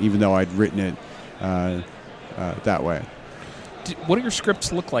again, even though I'd written it that way. What do your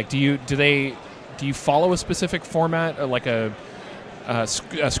scripts look like? Do you follow a specific format, or like a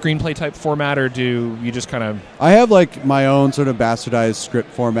screenplay type format, or do you just kind of... I have like my own sort of bastardized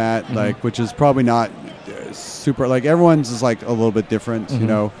script format, which is probably not super, like everyone's is like a little bit different,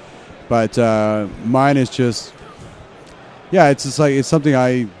 but mine is just, it's just like, it's something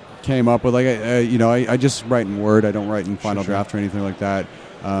I came up with. Like I just write in Word. I don't write in Final Draft or anything like that.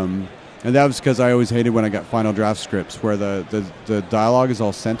 And that was because I always hated when I got Final Draft scripts where the dialogue is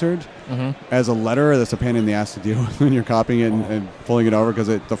all centered. As a letterer, that's a pain in the ass to deal with when you're copying it and pulling it over because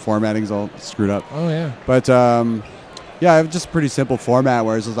the formatting is all screwed up. Oh, yeah. But, I have just a pretty simple format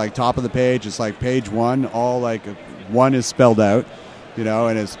where it's just like top of the page, it's like page 1, all like 1 is spelled out,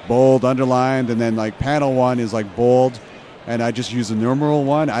 and it's bold, underlined, and then like panel 1 is like bold, and I just use a numeral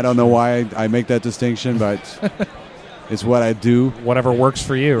 1. I don't know why I make that distinction, but... It's what I do. Whatever works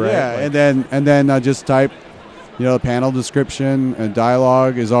for you, right? Yeah, and then I just type, the panel description and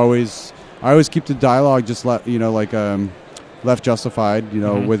dialogue is always. I always keep the dialogue just left justified.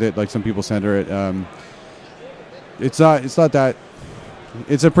 With it, like some people center it. It's not that.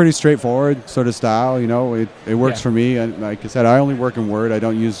 It's a pretty straightforward sort of style. It works for me. And like I said, I only work in Word. I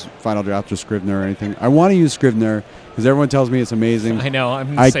don't use Final Draft or Scrivener or anything. I want to use Scrivener because everyone tells me it's amazing. I know.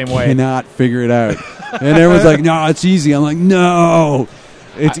 I'm the same way. I cannot figure it out. And everyone's like, no, it's easy. I'm like, no.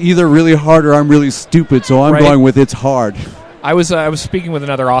 It's either really hard or I'm really stupid, so I'm going with it's hard. I was speaking with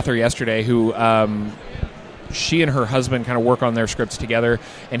another author yesterday who she and her husband kind of work on their scripts together,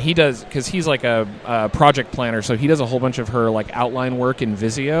 and he does, because he's like a project planner, so he does a whole bunch of her like outline work in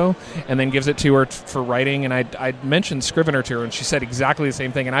Visio and then gives it to her for writing. And I mentioned Scrivener to her, and she said exactly the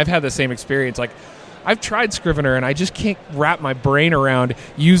same thing, and I've had the same experience. Like, I've tried Scrivener, and I just can't wrap my brain around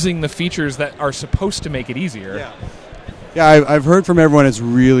using the features that are supposed to make it easier. Yeah, I've heard from everyone it's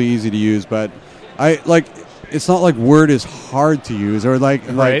really easy to use, but it's not like Word is hard to use, or like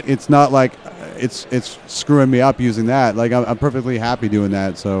it's not like it's screwing me up using that. Like I'm perfectly happy doing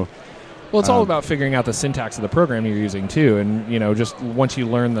that. So, well, it's all about figuring out the syntax of the program you're using too, and just once you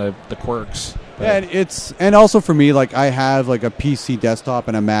learn the quirks. Yeah, and also for me, like I have like a PC desktop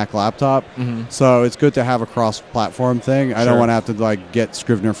and a Mac laptop, so it's good to have a cross-platform thing. I don't want to have to like get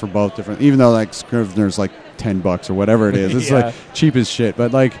Scrivener for both different, even though like Scrivener's like $10 or whatever it is. It's like cheap as shit,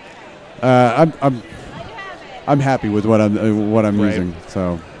 but like I'm happy with what I'm using.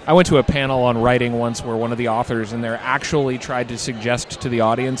 So I went to a panel on writing once where one of the authors in there actually tried to suggest to the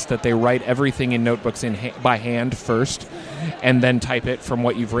audience that they write everything in notebooks by hand first and then type it from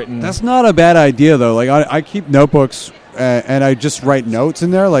what you've written. That's not a bad idea, though. Like I keep notebooks and I just write notes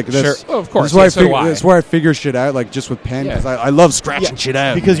in there. Like this, Sure. Oh, of course. That's where, Yeah, so do I. that's where I figure shit out, like just with pen, because I love scratching shit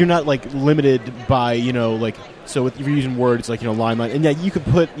out. because you're not like limited by like. So if you're using Word, it's like line, and you could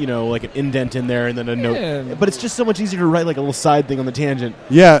put like an indent in there and then a note. But it's just so much easier to write like a little side thing on the tangent.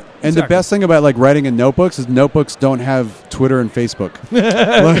 Yeah, and the Exactly. best thing about like writing in notebooks is notebooks don't have Twitter and Facebook.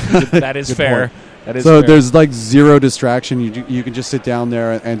 That is fair. point. That is So fair. there's like zero distraction. You can just sit down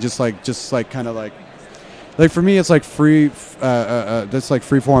there and just kind of like for me it's like free. That's like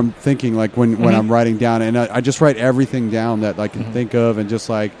free form thinking. Like when I'm writing down, and I just write everything down that I can think of, and just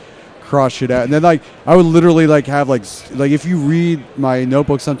like cross shit out. And then like I would literally like have like if you read my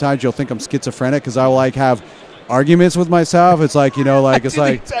notebook, sometimes you'll think I'm schizophrenic because I will like have arguments with myself. It's like like it's the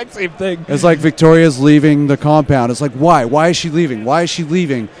like exact same thing. it's like Victoria's leaving the compound. It's like, why? Why is she leaving? Why is she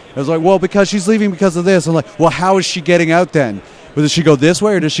leaving? I was like, well, because she's leaving because of this. I'm like, well, how is she getting out then? Well, does she go this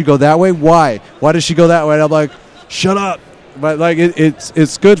way or does she go that way? Why? Why does she go that way? And I'm like, shut up. But like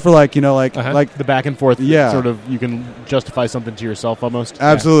it's good for like like The back and forth, Yeah. sort of, you can justify something to yourself almost.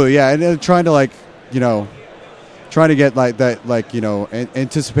 absolutely, yeah. And trying to like trying to get like that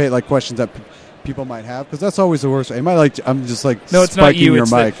anticipate like questions that people might have, because that's always the worst. Am I like I'm just like No, it's not spiking you. your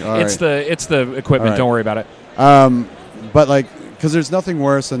It's mic? the All it's right. the it's the equipment. All right. Don't worry about it. But like, because there's nothing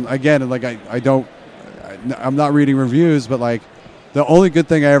worse, and again, like I'm not reading reviews, but like the only good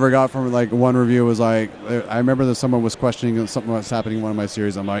thing I ever got from like one review was like I remember that someone was questioning something that's happening in one of my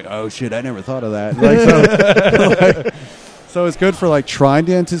series. I'm like, oh shit, I never thought of that. Like, so it's good for like trying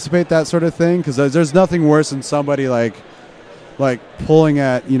to anticipate that sort of thing, because there's nothing worse than somebody like pulling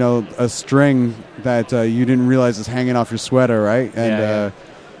at a string that you didn't realize is hanging off your sweater, right? And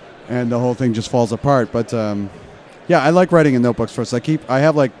and the whole thing just falls apart. But I like writing in notebooks first. I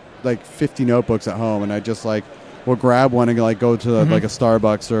have like 50 notebooks at home, and I just like will grab one and like go to like a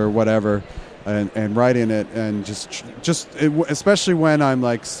Starbucks or whatever and write in it, and especially when I'm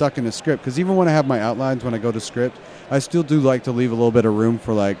like stuck in a script, because even when I have my outlines, when I go to script, I still do like to leave a little bit of room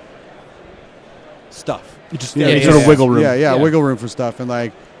for like stuff. You just sort of wiggle room. Yeah, wiggle room for stuff. And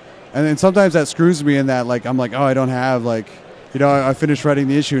like, and then sometimes that screws me in that like I'm like, oh, I don't have like, I finished writing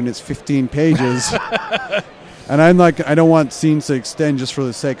the issue and it's 15 pages. And I'm like, I don't want scenes to extend just for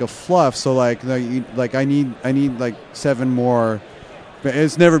the sake of fluff. So like I need like 7 more. But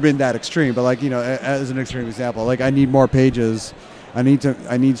it's never been that extreme, but like as an extreme example, like I need more pages. I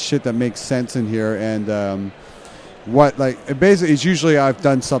need shit that makes sense in here. And basically it's usually I've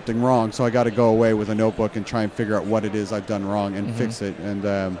done something wrong, so I got to go away with a notebook and try and figure out what it is I've done wrong and fix it. And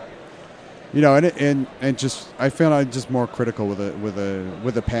and just I found I'm just more critical with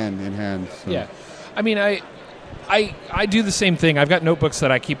a pen in hand. So. Yeah, I mean, I do the same thing. I've got notebooks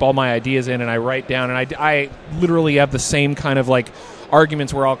that I keep all my ideas in, and I write down, and I literally have the same kind of like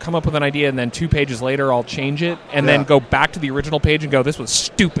arguments where I'll come up with an idea, and then 2 pages later I'll change it, and then go back to the original page and go, this was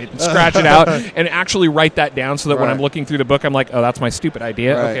stupid, and scratch it out, and actually write that down so that when Right. I'm looking through the book, I'm like, oh, that's my stupid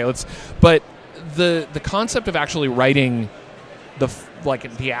idea. Right. Okay, let's. But the concept of actually writing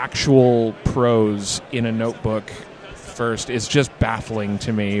the actual prose in a notebook first is just baffling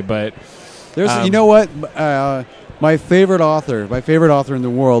to me. But There's, you know what? My favorite author in the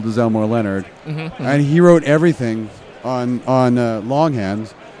world is Elmore Leonard, and he wrote everything on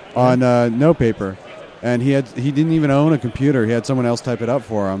longhand, on note paper, and he didn't even own a computer. He had someone else type it up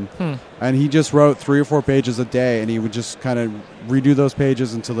for him, and he just wrote 3 or 4 pages a day, and he would just kind of redo those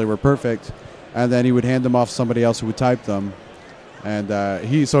pages until they were perfect, and then he would hand them off to somebody else who would type them. And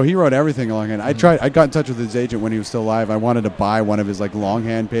he wrote everything longhand. I got in touch with his agent when he was still alive. I wanted to buy one of his like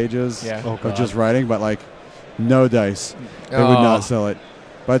longhand pages of just writing, but like no dice. They would not sell it.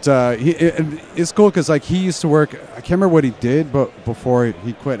 But it's cool because like he used to work. I can't remember what he did, but before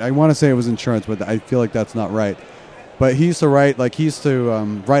he quit, I want to say it was insurance, but I feel like that's not right. But he used to write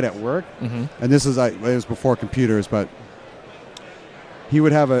write at work, and this is it was before computers, but he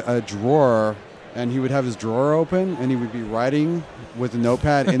would have a drawer. And he would have his drawer open, and he would be writing with a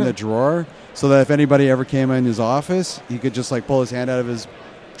notepad in the drawer, so that if anybody ever came in his office, he could just like pull his hand out of his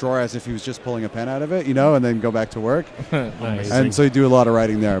drawer as if he was just pulling a pen out of it, and then go back to work. nice. And so he'd do a lot of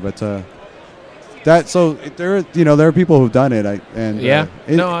writing there. But there are people who've done it.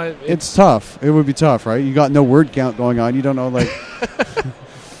 It's tough. It would be tough, right? You got no word count going on. You don't know like.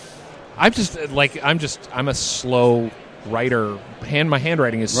 I'm a slow writer. My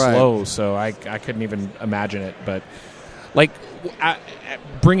handwriting is Right. slow, so I couldn't even imagine it. But like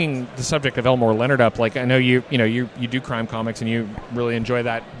bringing the subject of Elmore Leonard up, like I know you do crime comics and you really enjoy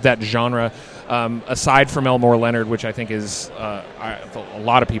that genre. Aside from Elmore Leonard, which I think is a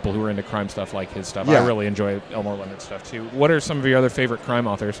lot of people who are into crime stuff like his stuff. Yeah. I really enjoy Elmore Leonard stuff too. What are some of your other favorite crime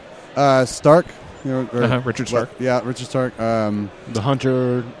authors? Stark. Richard Stark. Richard Stark. The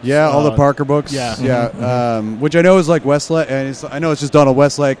Hunter. All the Parker books. Which I know is like Westlake, and I know it's just Donald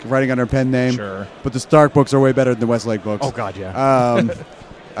Westlake writing under a pen name. Sure. But the Stark books are way better than the Westlake books. Oh God,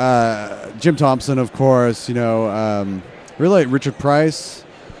 yeah. Jim Thompson, of course. Really like Richard Price.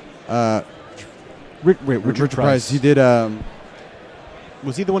 Richard Price. He did.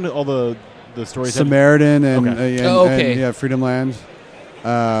 Was he the one that all the stories? Samaritan and, okay. and Freedom Land.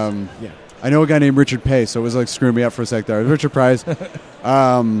 I know a guy named Richard Pace, so it was like screwing me up for a sec there. It was Richard Price.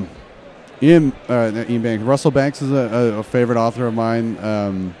 Ian Banks. Russell Banks is a favorite author of mine.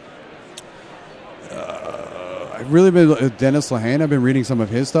 I've really been Dennis Lehane. I've been reading some of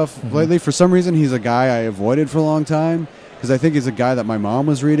his stuff lately. For some reason, he's a guy I avoided for a long time because I think he's a guy that my mom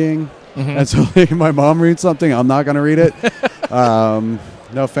was reading. And so if my mom reads something, I'm not going to read it.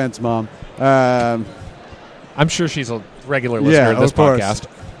 No offense, Mom. I'm sure she's a regular listener of this podcast.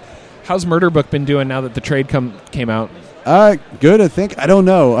 How's Murder Book been doing now that the trade came out? Good, I think. I don't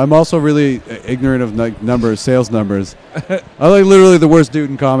know. I'm also really ignorant of sales numbers. I'm like literally the worst dude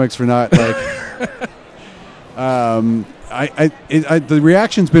in comics for not like. The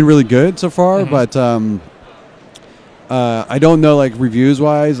reaction's been really good so far, but I don't know like reviews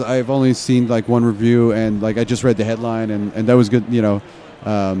wise. I've only seen like one review, and like I just read the headline, and that was good.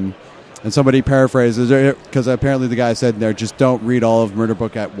 And somebody paraphrases because apparently the guy said in there, just don't read all of Murder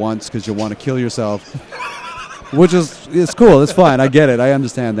Book at once because you'll want to kill yourself. Which is cool. It's fine. I get it. I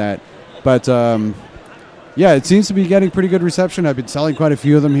understand that. But it seems to be getting pretty good reception. I've been selling quite a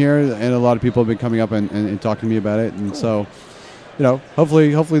few of them here, and a lot of people have been coming up and talking to me about it. And so,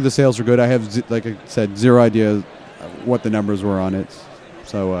 hopefully the sales are good. I have, like I said, zero idea what the numbers were on it.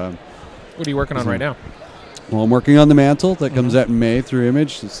 So, what are you working on right now? Well, I'm working on The Mantle that comes out in May through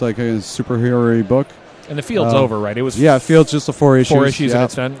Image. It's like a superhero-y book. And the Field's over, right? It was Field's just the 4 issues. 4 issues and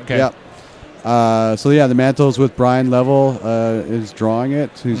it's done? Okay. Yeah. The Mantle's with Brian Level is drawing it.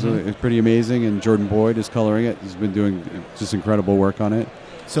 Who's pretty amazing, and Jordan Boyd is coloring it. He's been doing just incredible work on it.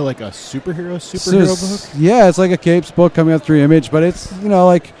 So like a superhero book? Yeah, it's like a Capes book coming out through Image, but it's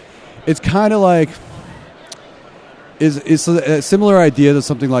it's kind of like it's a similar idea to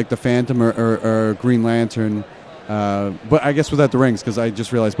something like the Phantom or Green Lantern. But I guess without the rings, because I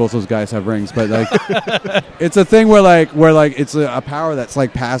just realized both those guys have rings. But like, it's a thing where it's a power that's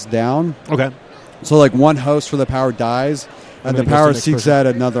like passed down. Okay. So like one host for the power dies, and the power seeks out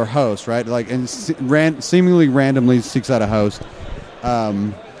another host, right? Like, and seemingly randomly seeks out a host.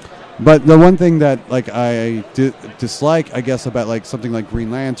 But the one thing that like I dislike, I guess, about like something like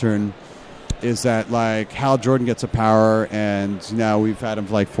Green Lantern is that like Hal Jordan gets a power, and now we've had him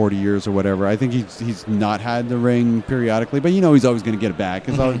for like 40 years or whatever. I think he's not had the ring periodically, but he's always going to get it back.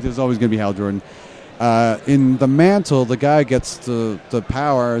 There's always going to be Hal Jordan. In The Mantle, the guy gets the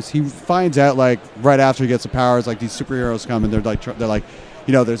powers. He finds out like right after he gets the powers, like these superheroes come, and they're like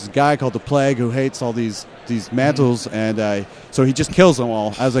there's this guy called the Plague who hates all these mantles, and so he just kills them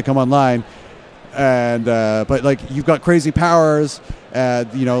all as they come online. And but like you've got crazy powers,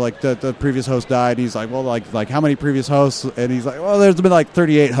 like the previous host died. He's like, well, like how many previous hosts? And he's like, well, there's been like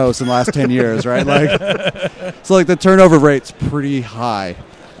 38 hosts in the last 10 years, right? Like, so like the turnover rate's pretty high.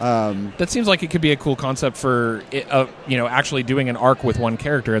 That seems like it could be a cool concept for actually doing an arc with one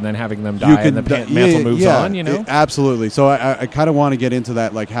character and then having them die, and the mantle moves on. Absolutely. So I kind of want to get into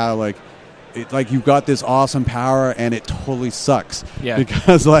that, like how like. You've got this awesome power and it totally sucks. Yeah.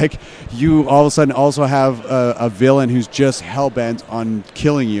 Because like you all of a sudden also have a villain who's just hell-bent on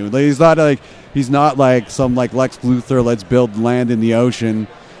killing you. Like, he's not like some like Lex Luthor, let's build land in the ocean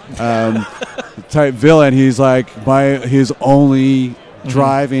type villain. He's like his only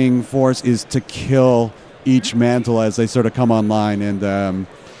driving force is to kill each mantle as they sort of come online, and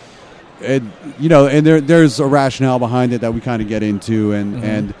there's a rationale behind it that we kind of get into,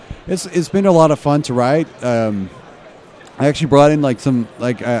 and it's been a lot of fun to write. I actually brought in like some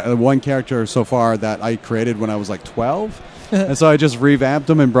one character so far that I created when I was like 12, and so I just revamped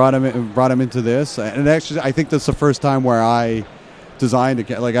him and brought him into this. And actually, I think that's the first time where I designed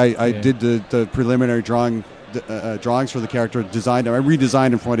I did the preliminary drawings for the character, designed him. I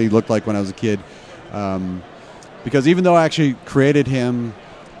redesigned him from what he looked like when I was a kid, because even though I actually created him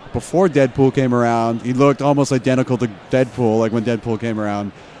before Deadpool came around, he looked almost identical to Deadpool, like when Deadpool came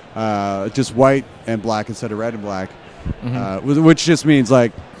around, just white and black instead of red and black, which just means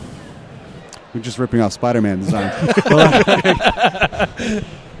like we're just ripping off Spider-Man design.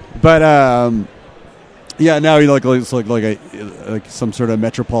 But now he looks like some sort of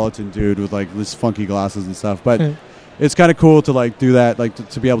metropolitan dude with like this funky glasses and stuff. But it's kind of cool to like do that, like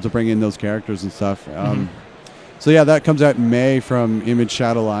to be able to bring in those characters and stuff. yeah, that comes out in May from Image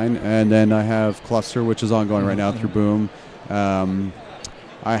Shadowline, and then I have Cluster, which is ongoing right now through Boom.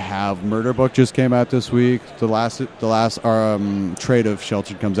 I have Murder Book just came out this week. The last trade of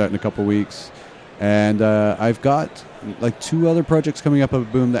Sheltered comes out in a couple weeks, and I've got like 2 other projects coming up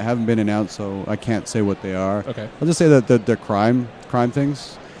at Boom that haven't been announced, so I can't say what they are. Okay. I'll just say that they're crime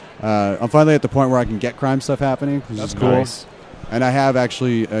things. I'm finally at the point where I can get crime stuff happening. That's cool. Nice. And I have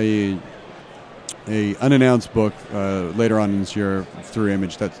actually a unannounced book later on in this year through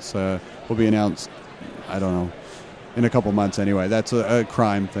Image that's will be announced, I don't know, in a couple months anyway. That's a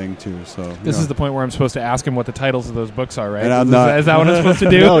crime thing too. So This is the point where I'm supposed to ask him what the titles of those books are, right? And I'm not. Is that what I'm supposed to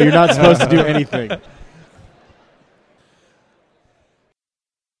do? No, you're not supposed to do anything.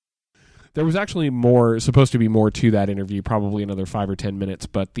 There was actually supposed to be more to that interview, probably another 5 or 10 minutes,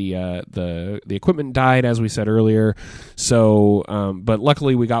 but the equipment died, as we said earlier. So, but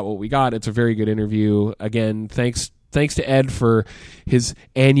luckily we got what we got. It's a very good interview. Again, thanks to Ed for his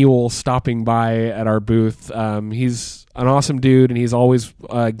annual stopping by at our booth. He's an awesome dude, and he's always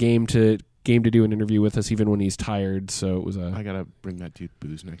game to do an interview with us, even when he's tired. So it was I gotta bring that dude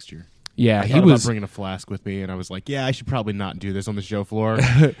booze next year. Yeah, I he thought was about bringing a flask with me, and I was like, "Yeah, I should probably not do this on the show floor."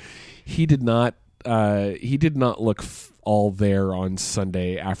 He did not look all there on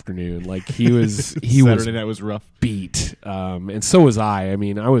Sunday afternoon. Like he was Saturday night was rough. beat, and so was I. I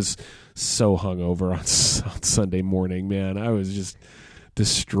mean, I was so hungover on Sunday morning, man. I was just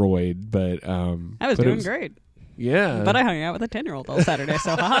destroyed. But I was doing great. Yeah, But I hung out with a 10-year-old all Saturday,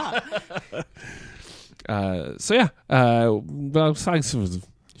 so haha. So yeah. Well, thanks.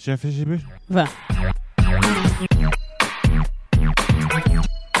 Va.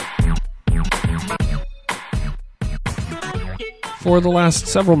 For the last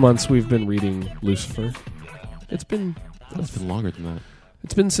several months, we've been reading Lucifer. It's been longer than that.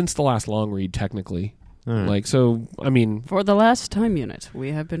 It's been since the last long read, technically. Right. Like, so, I mean... For the last time unit,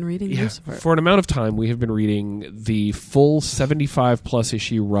 we have been reading Lucifer. For an amount of time, we have been reading the full 75-plus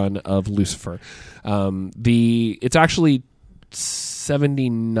issue run of Lucifer. It's actually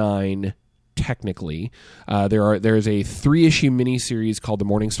 79, technically. There's a 3-issue miniseries called The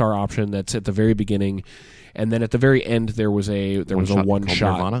Morningstar Option that's at the very beginning. And then at the very end, there was a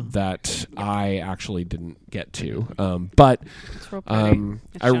one-shot Nirvana? that I actually didn't get to. But... It's real pretty.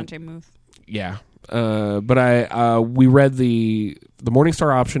 It's Shantae Muth. Yeah. But we read the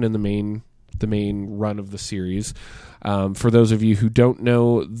Morningstar Option in the main run of the series. For those of you who don't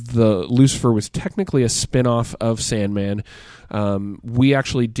know, the Lucifer was technically a spin-off of Sandman. We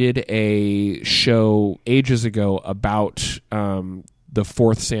actually did a show ages ago about the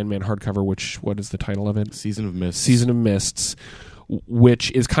 4th Sandman hardcover, what is the title of it? Season of Mists. Season of Mists,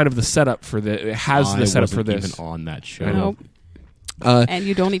 which is kind of the setup for the setup for this. Even on that show. Nope. And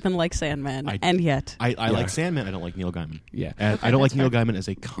you don't even like Sandman, and yet. I like Sandman. I don't like Neil Gaiman. Yeah. And I don't like Neil Gaiman as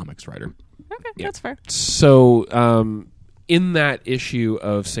a comics writer. Okay, that's fair. So, in that issue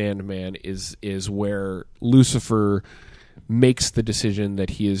of Sandman is where Lucifer makes the decision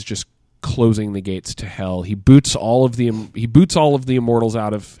that he is just closing the gates to hell. He boots all of the immortals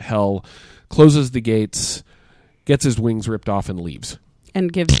out of hell, closes the gates, gets his wings ripped off, and leaves.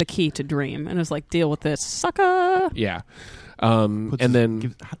 And gives the key to Dream, and is like, "Deal with this, sucker." Yeah. I'm trying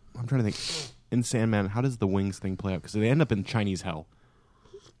to think. In Sandman, how does the wings thing play out? Because they end up in Chinese hell.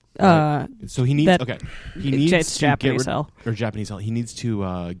 So he needs. He needs it's to Japanese hell or Japanese hell. He needs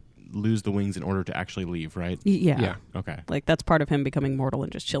to lose the wings in order to actually leave, right? Yeah. Okay. Like that's part of him becoming mortal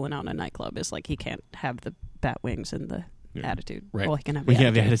and just chilling out in a nightclub. Is like he can't have the bat wings and the attitude. Right. Well, he can have We the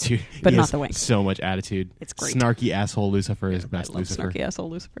can have attitude, the attitude, but He not has the wings. So much attitude. It's great. Snarky asshole Lucifer is best I love Lucifer. snarky asshole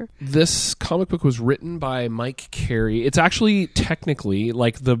Lucifer. This comic book was written by Mike Carey. It's actually technically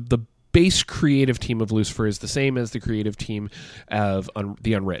like the base creative team of Lucifer is the same as the creative team of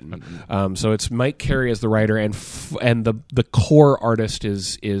The Unwritten. So it's Mike Carey as the writer, and the core artist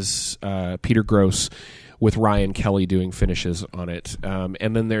is Peter Gross, with Ryan Kelly doing finishes on it.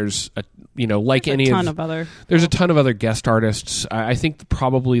 And then there's a ton of other guest artists. I think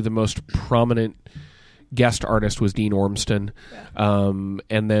probably the most prominent guest artist was Dean Ormston,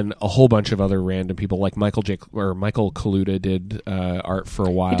 and then a whole bunch of other random people like Michael Kaluta did art for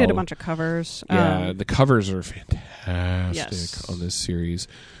a while. He did a bunch of covers. Yeah, the covers are fantastic on this series.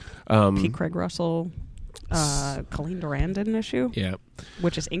 P. Craig Russell, Colleen Durand did an issue. Yeah,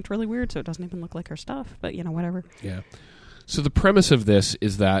 which is inked really weird, so it doesn't even look like her stuff. But whatever. Yeah. So the premise of this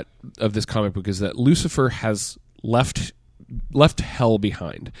comic book is that Lucifer has left hell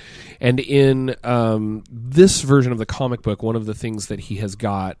behind, and in this version of the comic book, one of the things that he has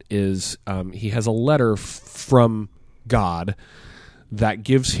got is he has a letter from God that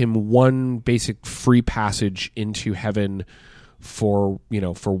gives him one basic free passage into heaven for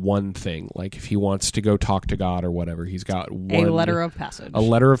one thing. Like if he wants to go talk to God or whatever, he's got a letter of passage. A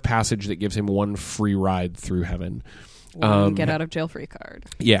letter of passage that gives him one free ride through heaven. One get out of jail free card.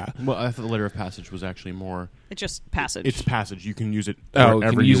 Yeah. Well, I thought the letter of passage was actually more. It's just passage. It's passage. You can use it Oh,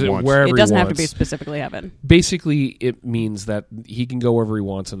 wherever can use you it want. wherever It doesn't he have to wants. be specifically heaven. Basically, it means that he can go wherever he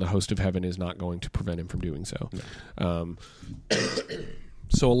wants, and the host of heaven is not going to prevent him from doing so.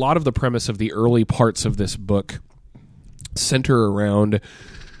 So a lot of the premise of the early parts of this book center around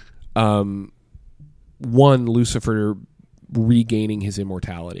one, Lucifer regaining his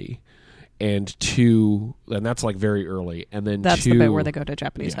immortality, and two, and that's like very early, and then That's two, the bit where they go to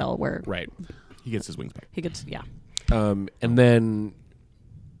Japanese hell, where right, He gets his wings back. he gets and then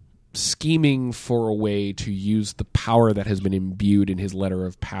scheming for a way to use the power that has been imbued in his letter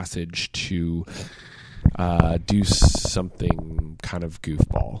of passage to do something kind of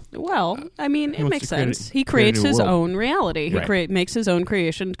goofball. Well, I mean, it wants makes to create a- sense. He create a creates new his world. own reality. He Right. makes his own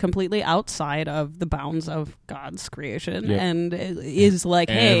creation completely outside of the bounds of God's creation, Yeah. and is like,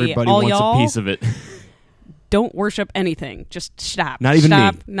 hey, Everybody all wants y'all, a piece of it. don't worship anything. Just stop. Not even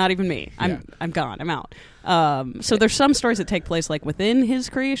stop. me. Not even me. I'm gone. I'm out. So there's some stories that take place like within his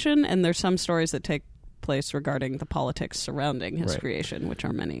creation, and there's some stories that take place regarding the politics surrounding his Right. creation, which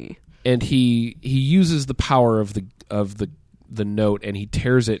are many. And he uses the power of the note, and he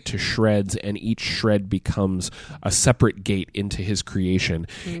tears it to shreds, and each shred becomes a separate gate into his creation.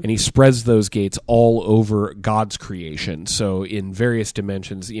 And he spreads those gates all over God's creation. So in various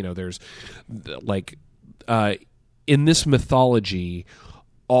dimensions, there's like in this mythology,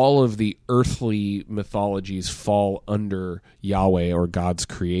 all of the earthly mythologies fall under Yahweh or God's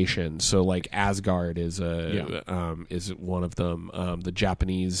creation. So, like Asgard is one of them. The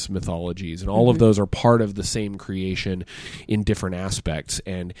Japanese mythologies, and all of those are part of the same creation in different aspects.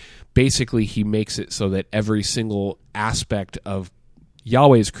 And basically, he makes it so that every single aspect of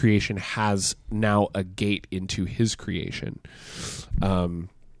Yahweh's creation has now a gate into his creation.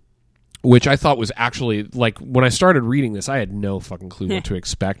 Which I thought was actually, like, when I started reading this, I had no fucking clue what to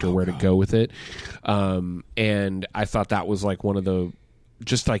expect or where to go with it. And I thought that was like one of the,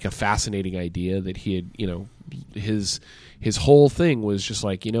 just like a fascinating idea that he had, his whole thing was just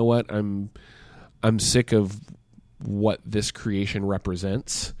like, you know what, I'm sick of what this creation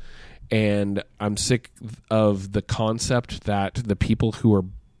represents. And I'm sick of the concept that the people who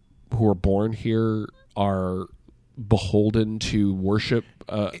are born here are beholden to worship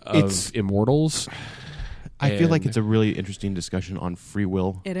of immortals. I feel like And- it's a really interesting discussion on free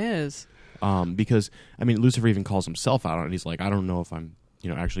will. It is. Because, I mean, Lucifer even calls himself out on it. He's like, I don't know if I'm,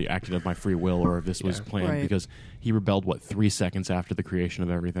 actually acted of my free will or if this was planned, Right. because he rebelled, 3 seconds after the creation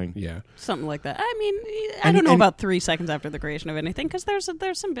of everything? Yeah. Something like that. I mean, I don't know about 3 seconds after the creation of anything, because there's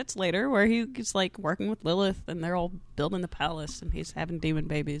some bits later where he's like working with Lilith, and they're all building the palace, and he's having demon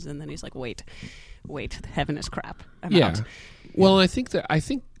babies, and then he's like, wait, heaven is crap. I'm out. Well, I think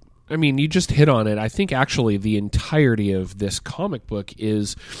you just hit on it. I think actually the entirety of this comic book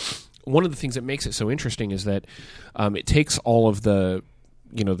is one of the things that makes it so interesting is that it takes all of the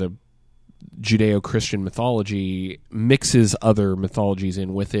Judeo-Christian mythology, mixes other mythologies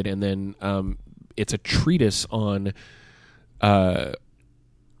in with it, and then it's a treatise on. He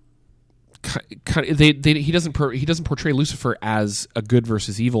doesn't portray Lucifer as a good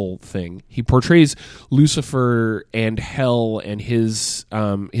versus evil thing. He portrays Lucifer and hell and his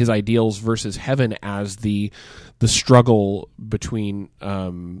ideals versus heaven as the struggle between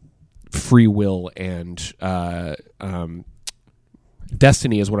free will and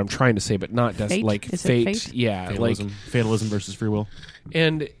destiny is what I'm trying to say, but not Fate? like Is it fate. fate? Yeah, Fatalism versus free will.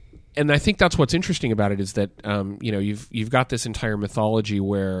 And I think that's what's interesting about it is that you've got this entire mythology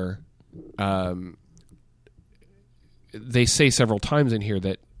where they say several times in here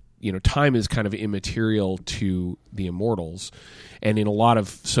that time is kind of immaterial to the immortals, and in a lot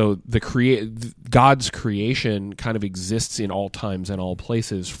of God's creation kind of exists in all times and all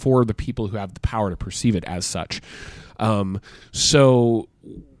places for the people who have the power to perceive it as such. So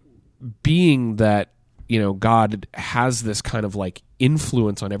being that God has this kind of like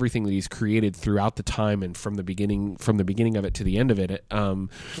influence on everything that He's created throughout the time and from the beginning of it to the end of it,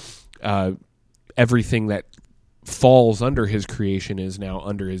 everything that falls under His creation is now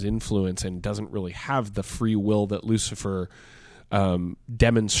under His influence and doesn't really have the free will that Lucifer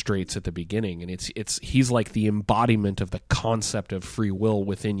demonstrates at the beginning. And he's like the embodiment of the concept of free will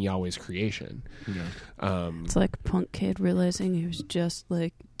within Yahweh's creation. It's like Punk Kid realizing he was just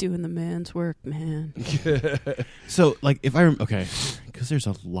like Doing the man's work, man. So, like, if okay, because there's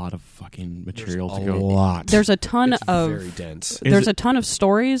a lot of fucking material to go. lot. There's a ton It's of very dense. there's a ton of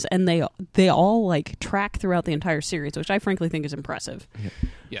stories, and they all like track throughout the entire series, which I frankly think is impressive.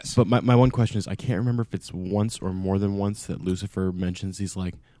 Yes. But my one question is, I can't remember if it's once or more than once that Lucifer mentions he's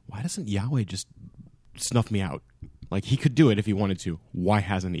like, why doesn't Yahweh just snuff me out? Like, he could do it if he wanted to. Why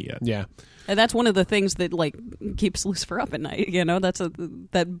hasn't he yet? Yeah. And that's one of the things that like keeps Lucifer up at night. You know,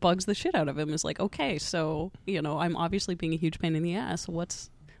 that bugs the shit out of him. Is like, okay, so I'm obviously being a huge pain in the ass.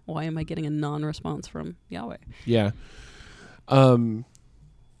 Why am I getting a non-response from Yahweh? Yeah.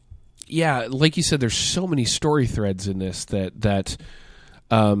 Yeah, like you said, there's so many story threads in this that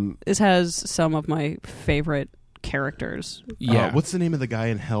This has some of my favorite characters. yeah. What's the name of the guy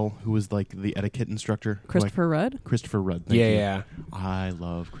in Hell who was like the etiquette instructor? Christopher Rudd. Christopher Rudd. Thank yeah, you. yeah. I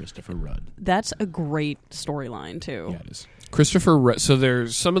love Christopher Rudd. That's a great storyline too. Yeah, it is. Christopher Rudd. So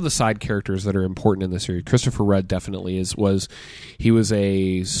there's some of the side characters that are important in the series. Christopher Rudd definitely he was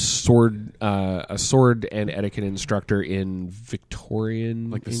a sword and etiquette instructor in Victorian,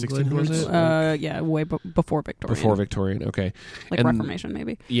 Like the England, was 1600s? it? Yeah, way before Victorian. Before Victorian, okay. like And- Reformation,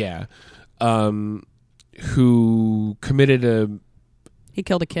 maybe. Yeah. Who committed He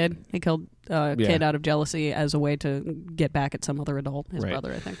killed a kid. He killed a Yeah. kid out of jealousy as a way to get back at some other adult, his Right.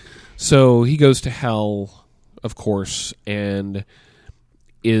 brother, I think. So he goes to hell, of course, and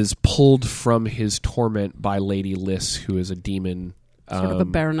is pulled from his torment by Lady Lys, who is a demon. Sort of a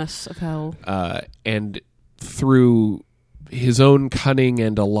baroness of hell. And through his own cunning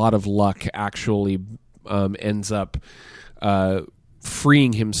and a lot of luck, actually ends up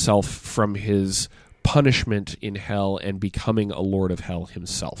freeing himself from his punishment in hell and becoming a lord of hell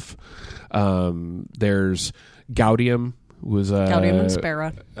himself. There's Gaudium, who was Gaudium and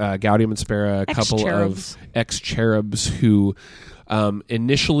Spera. Gaudium and Spera, a couple Ex-cherubs. of ex-cherubs who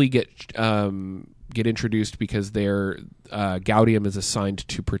initially get introduced because Gaudium is assigned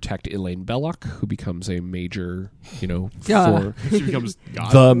to protect Elaine Belloc, who becomes a major, Yeah. He becomes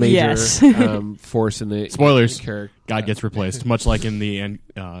God. the major Yes. force in the Spoilers. character. God gets replaced, much like in the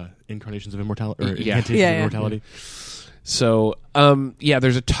Incarnations of Immortality. Or Yeah. Incantations Yeah, of yeah. Immortality. So,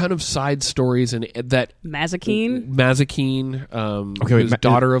 there's a ton of side stories, and that Mazikeen. Mazikeen, Okay, wait, who's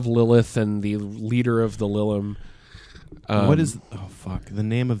daughter of Lilith and the leader of the Lillim. What is... Oh, fuck. The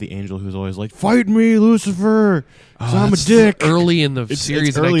name of the angel who's always like, fight me, Lucifer, 'cause I'm a that's dick. Early in the It's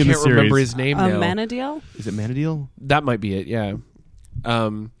series, early in and I the can't remember series. his name now. Manadiel? Is it Manadiel? That might be it. Yeah.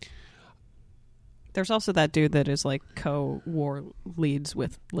 There's also that dude that is like co-war leads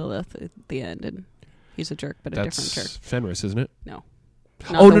with Lilith at the end, and he's a jerk, but a That's different jerk. Fenris, isn't it? No.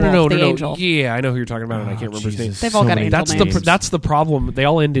 Oh Not the no, wolf, the no. angel. Yeah, I know who you're talking about, and I can't remember his name. They've all got many angel That's names. that's the problem. They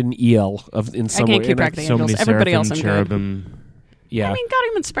all end in el in some I can't way. keep and track of the So many angels. Everybody else seraphim, I'm good. cherubim. Yeah, I mean,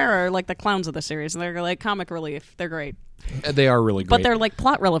 Gaudium and Spera are like the clowns of the series, and they're like comic relief. They're great. they are really great. But they're like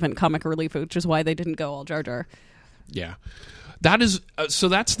plot relevant comic relief, which is why they didn't go all Jar Jar. Yeah. That is so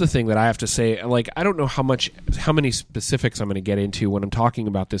that's the thing that I have to say. Like, I don't know how many specifics I'm going to get into when I'm talking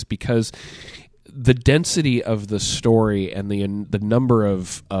about this, because the density of the story and the number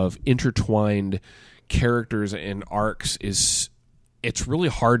of intertwined characters and arcs it's really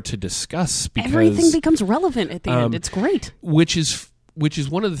hard to discuss, because Everything becomes relevant at the end. It's great. which is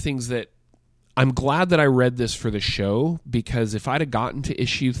one of the things that I'm glad that I read this for the show, because if I'd have gotten to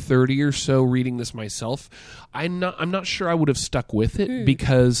issue 30 or so reading this myself, I'm not sure I would have stuck with it,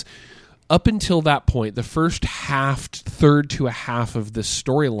 because up until that point, the first third to a half of this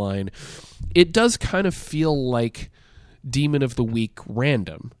storyline, it does kind of feel like Demon of the Week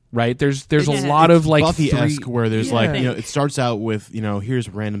random, right? There's a lot of like Buffy-esque, where there's Yeah. like, it starts out with, here's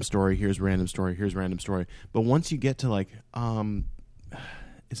random story, here's random story, here's random story. But once you get to like,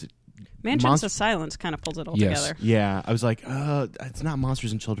 is it Mansions of Silence kind of pulls it all Yes. together. Yeah, I was like, it's not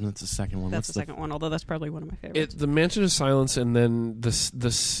Monsters and Children. That's the second one. That's What's the second one, although that's probably one of my favorites. the Mansion of Silence, and then the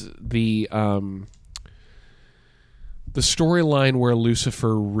storyline where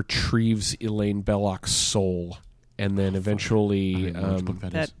Lucifer retrieves Elaine Belloc's soul, and then eventually I don't even know which book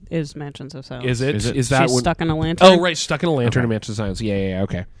that That is Mansions of Silence. is it? Is it? Is that She's what? stuck in a lantern. Oh, right, stuck in a lantern. Okay. In Mansion of Silence. Yeah.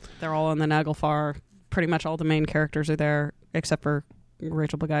 Okay. They're all in the Naglfar. Pretty much all the main characters are there, except for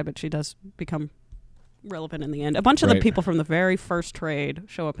Rachel Bligh, but she does become relevant in the end. A bunch of the Right. people from the very first trade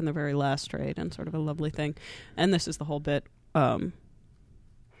show up in the very last trade, and sort of a lovely thing. And this is the whole bit where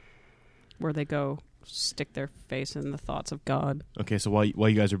they go stick their face in the thoughts of God, Okay, so while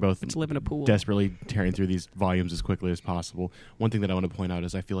you guys are both which live in a pool. desperately tearing through these volumes as quickly as possible, one thing that I want to point out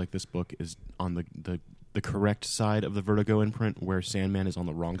is I feel like this book is on the correct side of the Vertigo imprint, where Sandman is on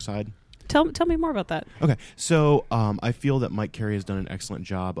the wrong side. Tell me more about that. Okay, so I feel that Mike Carey has done an excellent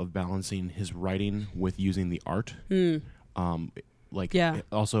job of balancing his writing with using the art.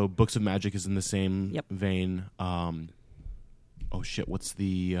 Also, Books of Magic is in the same vein. Oh shit! What's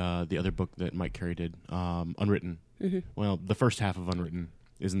the other book that Mike Carey did? Unwritten. Well, the first half of Unwritten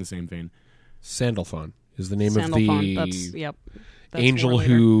is in the same vein. Sandalphon is the name Sandalphon, of that's angel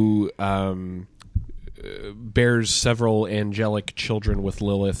who bears several angelic children with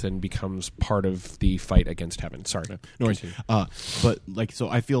Lilith and becomes part of the fight against heaven. Sorry. No worries. So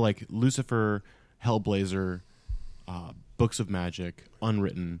I feel like Lucifer, Hellblazer, Books of Magic,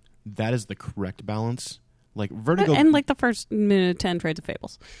 Unwritten, that is the correct balance. Like Vertigo, and like the first 10 Trades of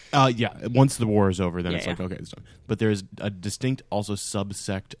Fables. Once the war is over, then it's yeah. like, okay, it's done. But there's a distinct also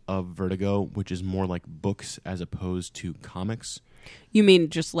subsect of Vertigo, which is more like books as opposed to comics. You mean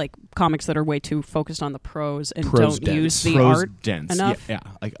just like comics that are way too focused on the prose and Prose don't dense. use the Prose art dense. enough Yeah,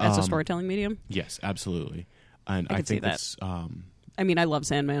 like, as a storytelling medium? Yes, absolutely. And I I can see think that. that's... I mean, I love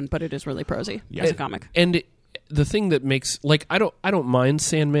Sandman, but it is really prosy as a comic. And the thing that makes I don't mind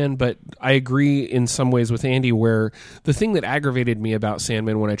Sandman, but I agree in some ways with Andy where the thing that aggravated me about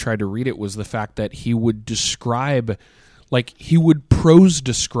Sandman when I tried to read it was the fact that he would describe he would prose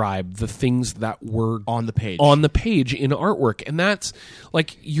describe the things that were on the page in artwork, and that's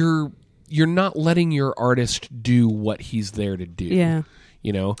you're not letting your artist do what he's there to do. Yeah.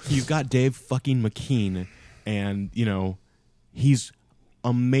 You've got Dave fucking McKean, and he's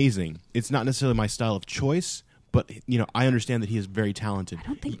amazing. It's not necessarily my style of choice, but I understand that he is very talented. I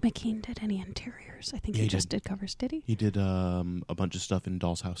don't think McKean did any interiors. I think he just did covers. Did he? He did a bunch of stuff in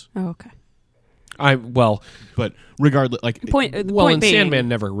Doll's House. Oh, okay. But regardless, point and being, Sandman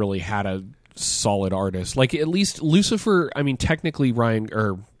never really had a solid artist. At least Lucifer. I mean, technically,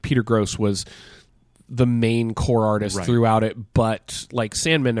 Peter Gross was the main core artist throughout it, but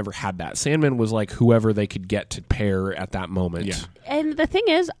Sandman never had that. Sandman was whoever they could get to pair at that moment. Yeah. And the thing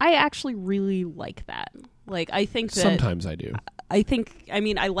is, I actually really like that. I think that sometimes I do. I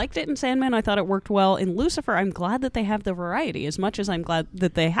liked it in Sandman. I thought it worked well. In Lucifer, I'm glad that they have the variety as much as I'm glad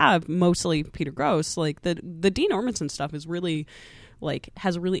that they have mostly Peter Gross. The Dean Ormondson stuff is really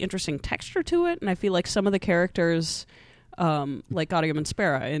has a really interesting texture to it, and I feel like some of the characters like Gaudium and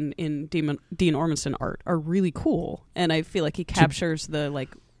Spera in Dean Ormondson art are really cool, and I feel like he captures the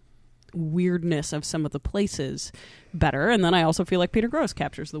weirdness of some of the places better, and then I also feel like Peter Gross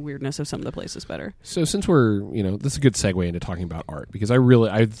captures the weirdness of some of the places better. So since we're this is a good segue into talking about art, because I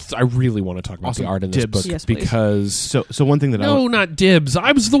really want to talk about the art in this book. Yes, because so one thing that not Dibs.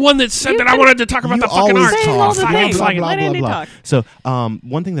 I was the one that said that I wanted to talk about the fucking art. Say all the things. Let Andy talk. So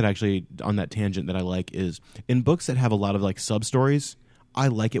one thing that actually on that tangent that I like is in books that have a lot of sub stories. I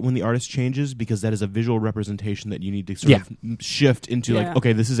like it when the artist changes because that is a visual representation that you need to sort of shift into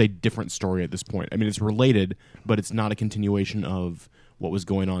okay, this is a different story at this point. I mean, it's related, but it's not a continuation of what was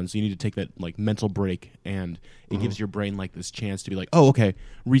going on. So you need to take that mental break, and it gives your brain this chance to be oh, okay,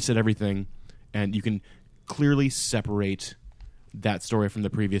 reset everything, and you can clearly separate that story from the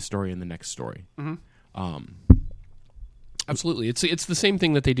previous story and the next story. Absolutely, it's the same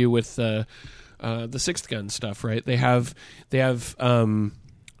thing that they do with the Sixth Gun stuff, right? They have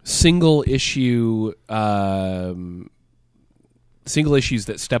single issues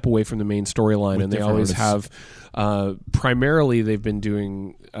that step away from the main storyline, and they always have. Primarily, they've been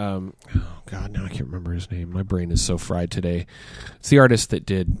doing. Oh God, now I can't remember his name. My brain is so fried today. It's the artist that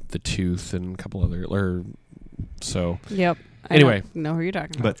did The Tooth and a couple other. Yep. Anyway, I know who you're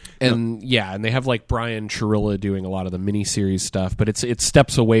talking about. And they have Brian Chirilla doing a lot of the miniseries stuff, but it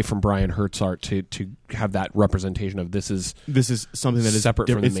steps away from Brian Hurt's art to have that representation of this is something that is separate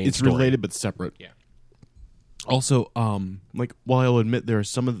from the main it's story. related but separate. Yeah. Also, while I'll admit there are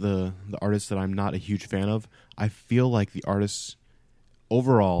some of the artists that I'm not a huge fan of, I feel like the artists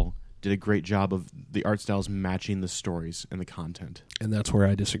overall did a great job of the art styles matching the stories and the content. And that's where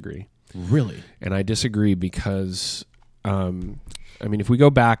I disagree. Really? And I disagree because, if we go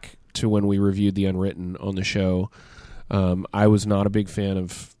back to when we reviewed The Unwritten on the show, I was not a big fan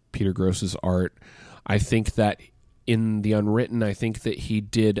of Peter Gross's art. I think that in The Unwritten, I think that he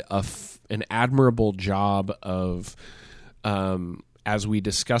did an admirable job of, as we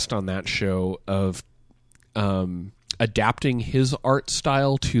discussed on that show, of adapting his art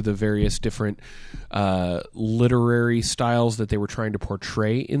style to the various different literary styles that they were trying to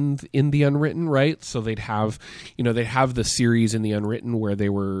portray in The Unwritten, right? So they'd have the series in The Unwritten where they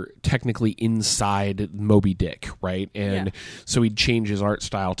were technically inside Moby Dick, right? And so he'd change his art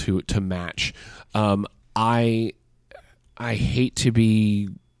style to match. I hate to be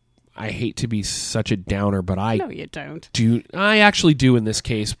such a downer, but No, you don't. I actually do in this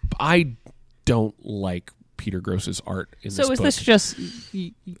case. I don't like Peter Gross's art in this book. So is this just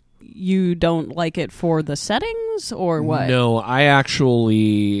you don't like it for the settings or what? No, I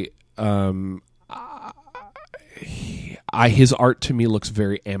actually his art to me looks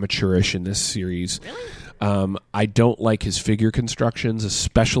very amateurish in this series. Really? I don't like his figure constructions,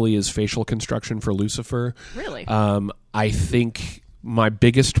 especially his facial construction for Lucifer. Really? I think my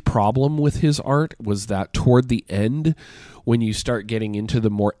biggest problem with his art was that toward the end, when you start getting into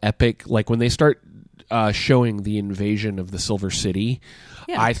the more epic, like when they start showing the invasion of the Silver City,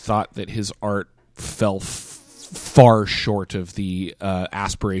 I thought that his art fell far short of the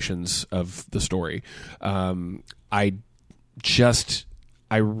aspirations of the story. I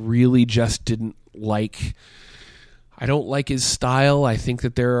really just didn't like. I don't like his style. I think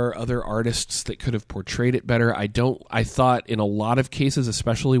that there are other artists that could have portrayed it better. I thought in a lot of cases,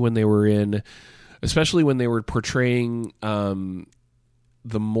 especially when they were portraying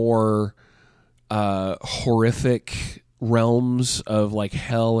the more horrific realms of like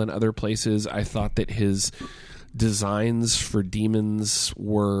hell and other places, I thought that his designs for demons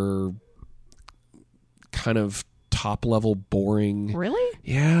were kind of top level boring. Really?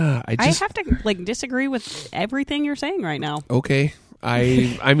 Yeah, I have to disagree with everything you're saying right now. Okay.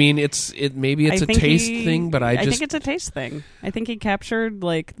 I mean maybe it's a taste thing, but I think it's a taste thing. I think he captured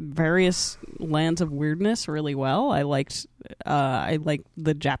like various lands of weirdness really well. I liked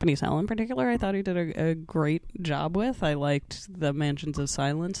the Japanese hell in particular. I thought he did a great job with. I liked the Mansions of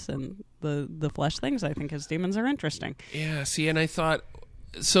Silence and the flesh things. I think his demons are interesting. Yeah, see, and I thought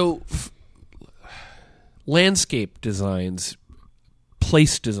landscape designs,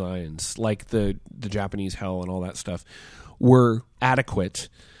 place designs, like the Japanese hell and all that stuff, were adequate.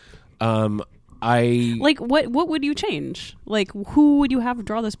 What would you change? Like, who would you have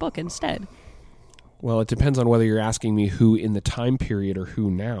draw this book instead? Well, it depends on whether you're asking me who in the time period or who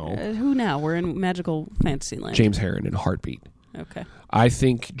now. Who now? We're in magical fantasy land. James Herron in Heartbeat. Okay. I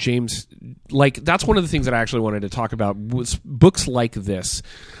think James, that's one of the things that I actually wanted to talk about was books like this.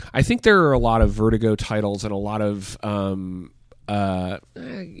 I think there are a lot of Vertigo titles and a lot of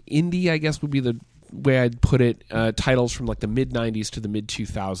indie, I guess would be the way I'd put it, titles from like the mid-90s to the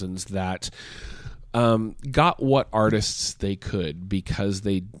mid-2000s that got what artists they could because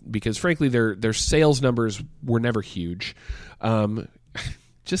frankly their sales numbers were never huge.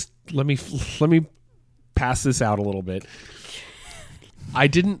 Just let me pass this out a little bit. I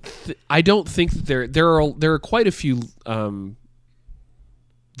don't think that there are quite a few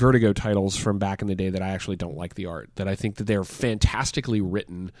Vertigo titles from back in the day that I actually don't like the art. That I think that they're fantastically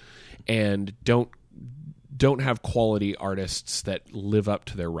written and don't have quality artists that live up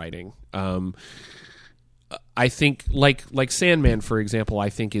to their writing. I think like Sandman, for example, I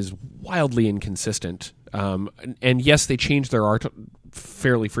think is wildly inconsistent. And yes, they change their art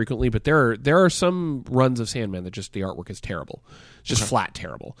fairly frequently, but there are some runs of Sandman that just the artwork is terrible. It's just flat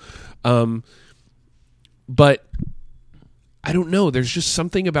terrible. But I don't know. There's just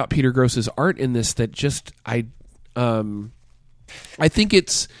something about Peter Gross's art in this that just I think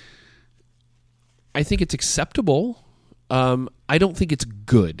it's acceptable. I don't think it's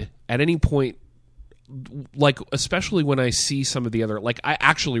good at any point. Like, especially when I see some of the other, like, I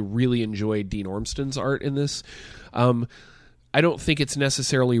actually really enjoy Dean Ormston's art in this. I don't think it's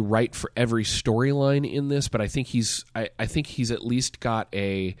necessarily right for every storyline in this, but I think he's at least got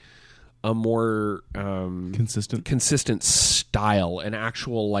a more consistent style, an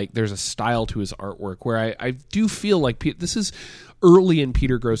actual, like, there's a style to his artwork where I do feel like this is early in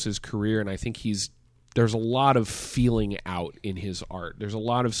Peter Gross's career, and I think there's a lot of feeling out in his art. There's a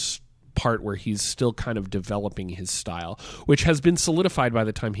lot of part where he's still kind of developing his style, which has been solidified by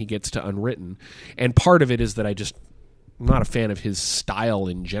the time he gets to Unwritten. And part of it is that I'm not a fan of his style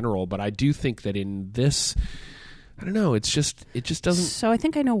in general, but I do think that in this, I don't know, it just doesn't. So I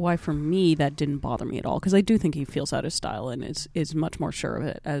think I know why for me that didn't bother me at all, because I do think he feels out his style and is much more sure of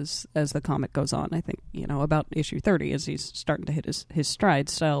it as the comic goes on. I think, about issue 30 as he's starting to hit his stride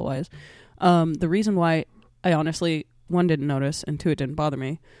style wise. The reason why I honestly, one, didn't notice, and two, it didn't bother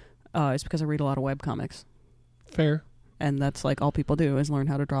me, is because I read a lot of webcomics. Fair. And that's like all people do is learn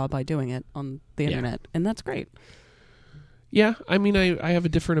how to draw by doing it on the internet. And that's great. Yeah, I mean, I have a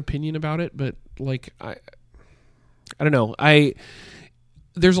different opinion about it, but like I don't know.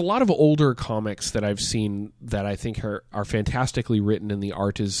 There's a lot of older comics that I've seen that I think are fantastically written, and the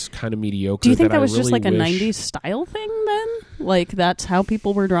art is kind of mediocre. Do you think that was just like a 90s style thing then? Like that's how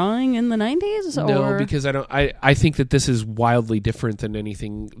people were drawing in the 90s? No, because I think that this is wildly different than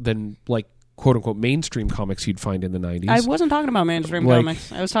anything than like quote unquote mainstream comics you'd find in the 90s. I wasn't talking about mainstream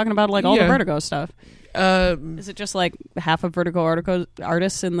comics. I was talking about like all the Vertigo stuff. Is it just like half of Vertigo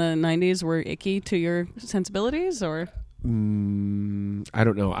artists in the 90s were icky to your sensibilities, or? I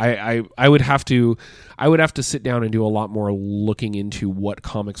don't know. I would have to sit down and do a lot more looking into what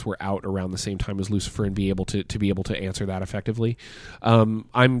comics were out around the same time as Lucifer and be able to answer that effectively.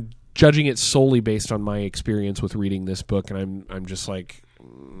 I'm judging it solely based on my experience with reading this book, and I'm just like,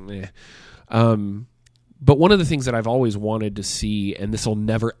 eh. But one of the things that I've always wanted to see, and this will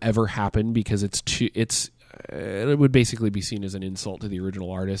never ever happen because it would basically be seen as an insult to the original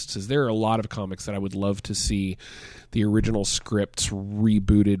artists, is there are a lot of comics that I would love to see the original scripts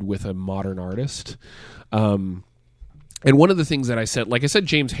rebooted with a modern artist. And one of the things that I said, like I said,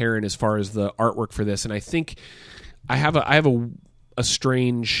 James Herron as far as the artwork for this, and I think I have a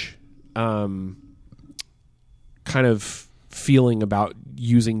strange kind of feeling about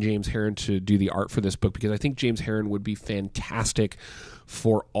using James Herron to do the art for this book, because I think James Herron would be fantastic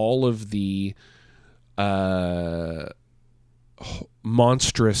for all of the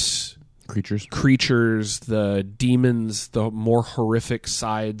monstrous creatures, the demons, the more horrific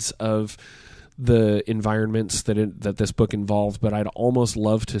sides of the environments that this book involves. But I'd almost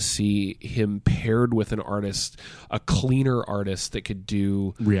love to see him paired with an artist, a cleaner artist that could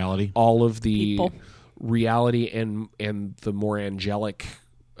do reality, all of the People. reality and the more angelic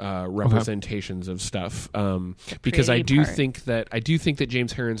representations of stuff, because I do think that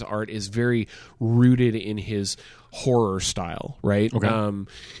James Herron's art is very rooted in his horror style, right? Okay.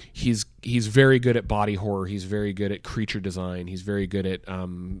 He's very good at body horror. He's very good at creature design. He's very good at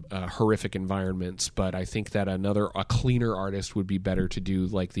horrific environments. But I think that a cleaner artist would be better to do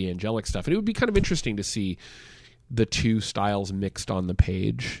like the angelic stuff, and it would be kind of interesting to see the two styles mixed on the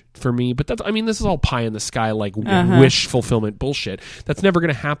page for me. But this is all pie in the sky, like wish fulfillment bullshit. That's never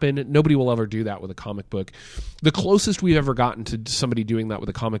going to happen. Nobody will ever do that with a comic book. The closest we've ever gotten to somebody doing that with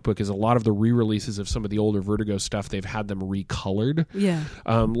a comic book is a lot of the re-releases of some of the older Vertigo stuff. They've had them recolored. Yeah.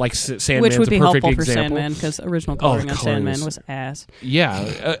 Like Sandman's which would be a perfect helpful for example. Sandman, because original coloring on coloring Sandman was ass.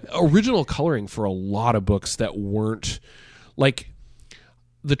 Yeah. Original coloring for a lot of books that weren't like...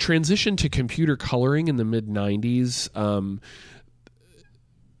 The transition to computer coloring in the mid-90s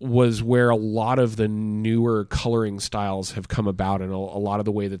was where a lot of the newer coloring styles have come about, and a lot of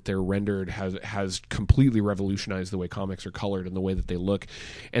the way that they're rendered has completely revolutionized the way comics are colored and the way that they look.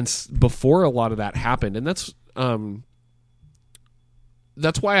 And before a lot of that happened, and that's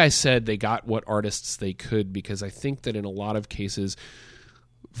why I said they got what artists they could, because I think that in a lot of cases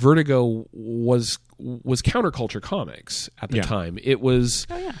Vertigo was counterculture comics at the time. It was,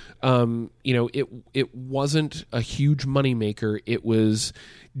 it wasn't a huge moneymaker. It was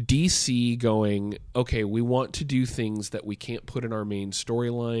DC going, okay, we want to do things that we can't put in our main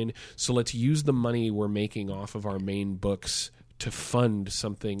storyline, so let's use the money we're making off of our main books to fund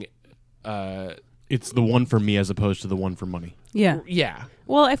something. It's the one for me as opposed to the one for money. Yeah. Yeah.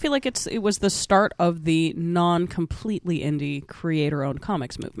 Well, I feel like it was the start of the non-completely indie creator-owned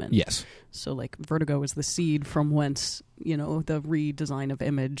comics movement. Yes. So, like, Vertigo was the seed from whence, the redesign of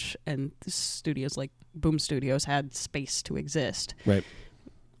Image and studios like Boom Studios had space to exist. Right.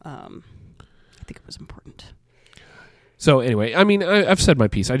 I think it was important. So anyway, I've said my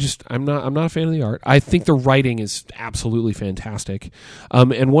piece. I'm not a fan of the art. I think the writing is absolutely fantastic.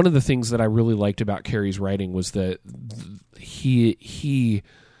 And one of the things that I really liked about Carey's writing was that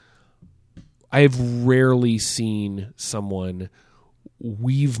I've rarely seen someone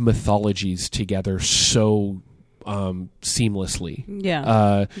weave mythologies together so seamlessly.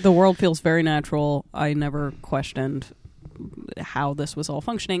 Yeah. The world feels very natural. I never questioned how this was all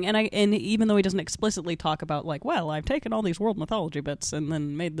functioning, and even though he doesn't explicitly talk about like, well, I've taken all these world mythology bits and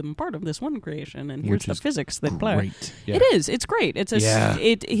then made them part of this one creation, and here's the physics that play. Yeah. It's great.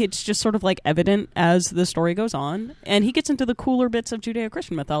 It's just sort of like evident as the story goes on, and he gets into the cooler bits of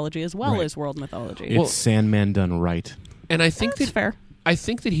Judeo-Christian mythology as well as world mythology. It's Sandman done right, and I think that's fair. I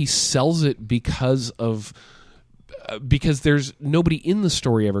think that he sells it because there's nobody in the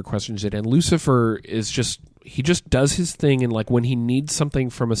story ever questions it, and Lucifer is he just does his thing, and like when he needs something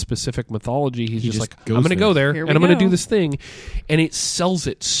from a specific mythology, he's just like, I'm going to go there and I'm going to do this thing, and it sells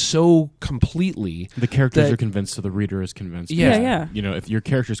it so completely. The characters are convinced, so the reader is convinced. Yeah. If your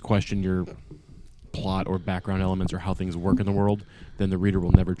characters question your plot or background elements or how things work in the world, then the reader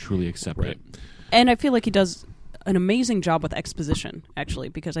will never truly accept it. And I feel like he does an amazing job with exposition, actually,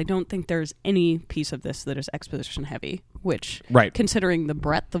 because I don't think there's any piece of this that is exposition heavy, which, considering the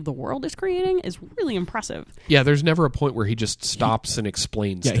breadth of the world it's creating, is really impressive. Yeah, there's never a point where he just stops and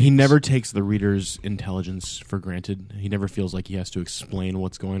explains things. He never takes the reader's intelligence for granted. He never feels like he has to explain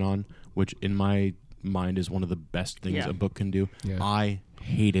what's going on, which in my mind is one of the best things a book can do. Yeah. I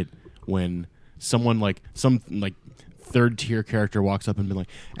hate it when someone like some like third tier character walks up and be like,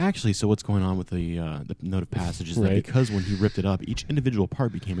 actually, so what's going on with the note of passage is that Right. because when he ripped it up, each individual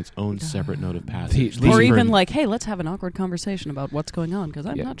part became its own separate note of passage. The- Or These- even like, hey, let's have an awkward conversation about what's going on because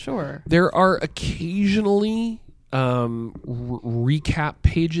I'm Yeah. not sure. There are occasionally recap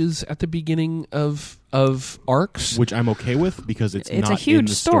pages at the beginning of arcs. which I'm okay with because it's It's not a huge in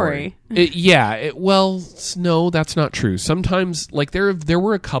the story. Well, no, that's not true. Sometimes, like there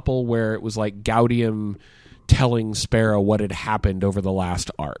were a couple where it was like Gaudium telling Sparrow what had happened over the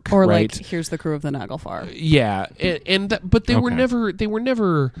last arc, Or right? like, here's the crew of the Naglfar. Yeah, but they were Okay.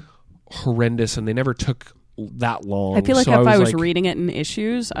 never horrendous, and they never took that long. I feel like So if I was like, reading it in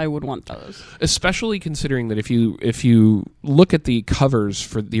issues, I would want those. especially considering that if you look at the covers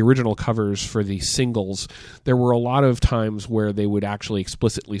for the original covers for the singles, there were a lot of times where they would actually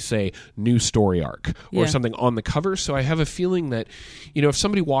explicitly say new story arc or Yeah. something on the cover. So I have a feeling that, if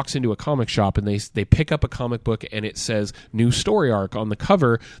somebody walks into a comic shop and they pick up a comic book and it says new story arc on the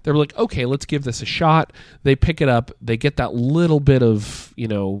cover, they're like, okay, let's give this a shot. They pick it up, they get that little bit of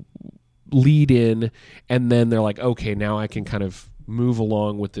lead in, and then they're like, okay, now I can kind of move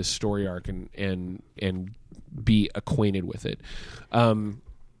along with this story arc and be acquainted with it. But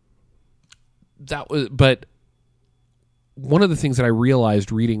one of the things that I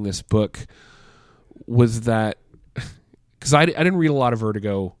realized reading this book was that, because I didn't read a lot of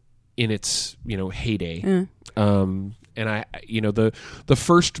Vertigo in its heyday. And the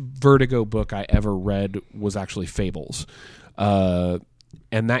first Vertigo book I ever read was actually Fables.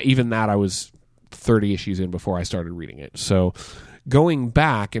 And that I was 30 issues in before I started reading it. So going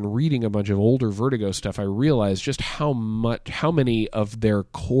back and reading a bunch of older Vertigo stuff, I realized just how many of their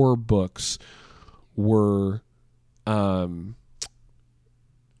core books were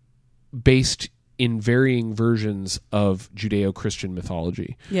based in varying versions of Judeo-Christian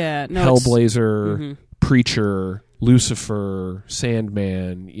mythology. Yeah, no, Hellblazer, Preacher, Lucifer,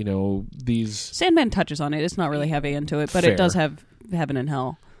 Sandman, these... Sandman touches on it. It's not really heavy into it, but Fair. it does have heaven and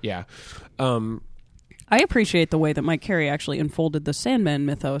hell. Yeah. I appreciate the way that Mike Carey actually unfolded the Sandman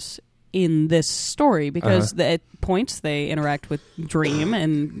mythos in this story because at points they interact with Dream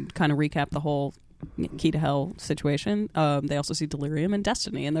and kind of recap the whole Key to Hell situation. They also see Delirium and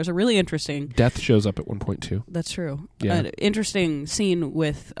Destiny, and there's a really interesting... Death shows up at one point, too. That's true. Yeah. An interesting scene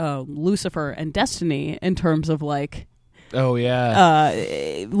with Lucifer and Destiny in terms of like... Oh, yeah.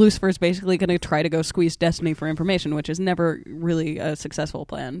 Lucifer's basically going to try to go squeeze Destiny for information, which is never really a successful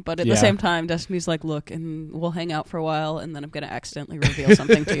plan. But at the same time, Destiny's like, look, and we'll hang out for a while, and then I'm going to accidentally reveal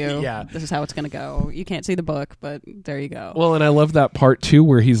something to you. Yeah. This is how it's going to go. You can't see the book, but there you go. Well, and I love that part, too,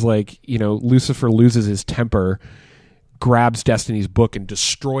 where he's like, Lucifer loses his temper, grabs Destiny's book and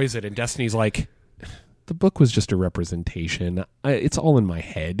destroys it, and Destiny's like... The book was just a representation. It's all in my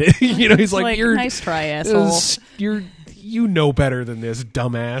head. He's like, "You're nice try, asshole." You know better than this,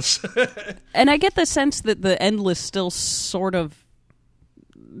 dumbass. And I get the sense that the Endless still sort of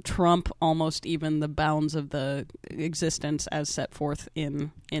trump almost even the bounds of the existence as set forth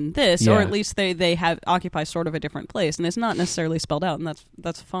in this, or Yeah. at least they have occupy sort of a different place, and it's not necessarily spelled out, and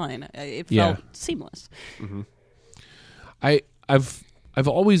that's fine. It felt seamless. I've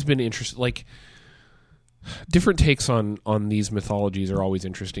always been interested, like, different takes on these mythologies are always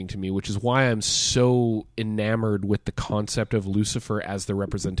interesting to me, which is why I'm so enamored with the concept of Lucifer as the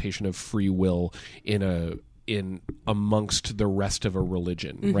representation of free will in amongst the rest of a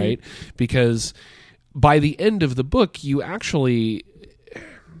religion, right? Because by the end of the book, it actually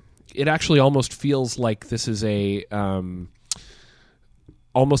almost feels like this is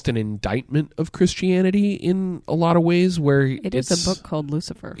almost an indictment of Christianity in a lot of ways, where It is a book called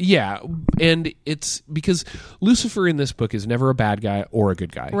Lucifer. Yeah, and it's because Lucifer in this book is never a bad guy or a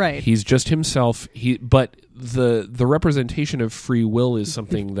good guy. Right. He's just himself. But the representation of free will is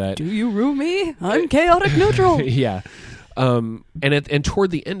something that Do you rue me? I'm chaotic neutral. yeah. And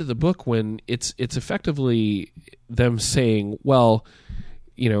toward the end of the book, when it's effectively them saying, well,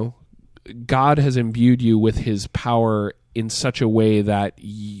 God has imbued you with his power in such a way that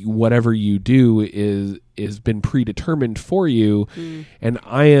whatever you do is been predetermined for you, and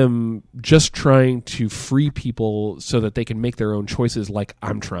I am just trying to free people so that they can make their own choices, like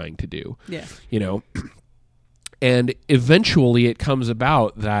I'm trying to do. Yeah. And eventually, it comes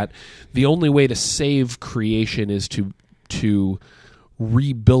about that the only way to save creation is to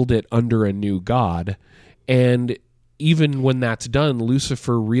rebuild it under a new God, and even when that's done,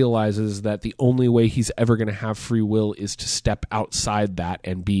 Lucifer realizes that the only way he's ever going to have free will is to step outside that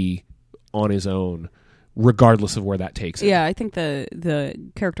and be on his own, regardless of where that takes him. Yeah, I think the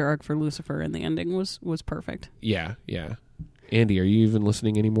character arc for Lucifer in the ending was perfect. Yeah. Andy, are you even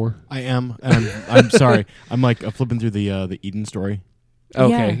listening anymore? I am. And I'm sorry. I'm like flipping through the Eden story,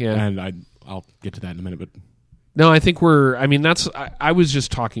 Okay, yeah. and I'll get to that in a minute. But No, I think that's, I was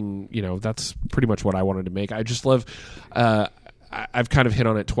just talking, that's pretty much what I wanted to make. I just love, I've kind of hit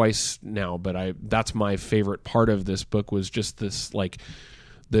on it twice now, but that's my favorite part of this book was just this, like,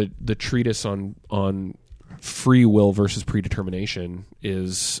 the treatise on free will versus predetermination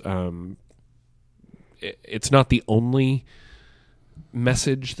is, it's not the only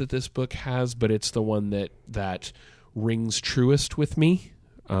message that this book has, but it's the one that rings truest with me.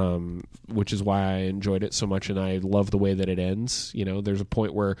 Which is why I enjoyed it so much, and I love the way that it ends. There's a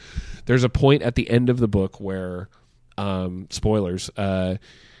point at the end of the book where, spoilers,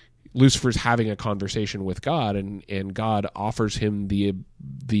 Lucifer's having a conversation with God, and God offers him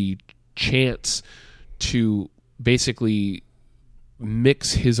the chance to basically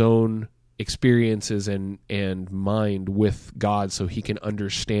mix his own experiences and mind with God, so he can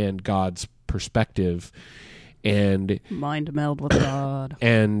understand God's perspective. And mind meld with God.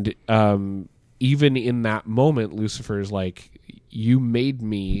 And even in that moment, Lucifer is like, you made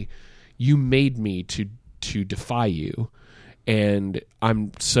me to defy you. And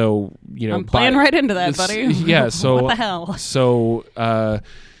I'm so, I'm playing right into that, buddy. Yeah, so what the hell? So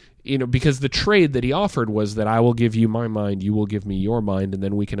because the trade that he offered was that I will give you my mind, you will give me your mind, and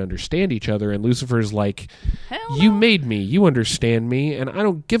then we can understand each other. And Lucifer's like, you made me, you understand me, and I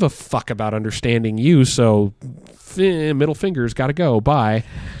don't give a fuck about understanding you, so middle fingers, gotta go, bye.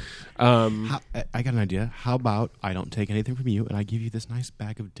 I got an idea. How about I don't take anything from you, and I give you this nice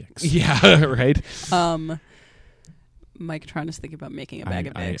bag of dicks? Yeah, right. Mike Tron is thinking about making a bag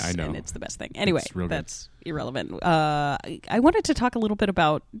of dicks, I know. and it's the best thing. Anyway, that's irrelevant. I wanted to talk a little bit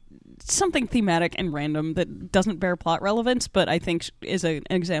about something thematic and random that doesn't bear plot relevance, but I think is an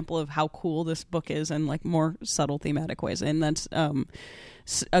example of how cool this book is in like more subtle thematic ways. And that's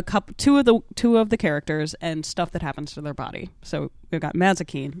two of the characters and stuff that happens to their body. So we've got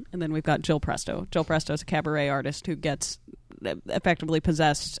Mazikeen, and then we've got Jill Presto. Jill Presto is a cabaret artist who gets effectively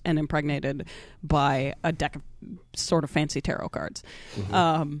possessed and impregnated by a deck of sort of fancy tarot cards.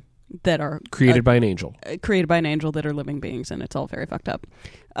 That are created by an angel. Created by an angel that are living beings, and it's all very fucked up.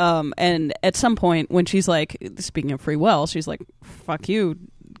 And at some point, when she's like, speaking of free will, she's like, fuck you,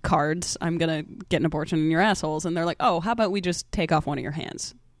 cards, I'm going to get an abortion in your assholes. And they're like, oh, how about we just take off one of your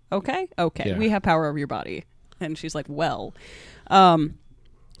hands? Okay, Yeah. we have power over your body. And she's like, well.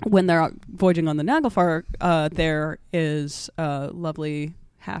 When they're voyaging on the Naglfar, there is a lovely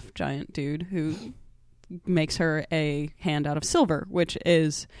half-giant dude who makes her a hand out of silver, which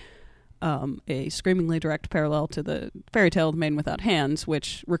is a screamingly direct parallel to the fairy tale The Maiden Without Hands,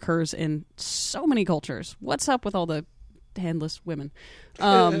 which recurs in so many cultures. What's up with all the handless women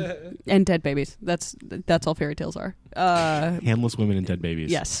and dead babies? That's all fairy tales are. Handless women and dead babies.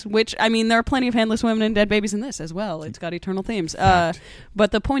 Yes, which, I mean, there are plenty of handless women and dead babies in this as well. It's got eternal themes.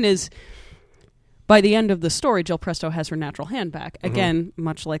 But the point is, by the end of the story, Jill Presto has her natural hand back. Again,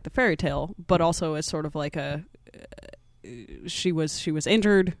 much like the fairy tale, but also as sort of like she was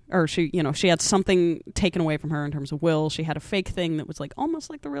injured, or she had something taken away from her in terms of will. She had a fake thing that was like almost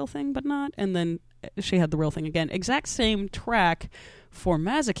like the real thing, but not. And then she had the real thing again. Exact same track for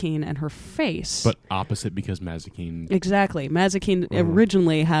Mazikeen and her face, but opposite, because Mazikeen. Exactly. Mazikeen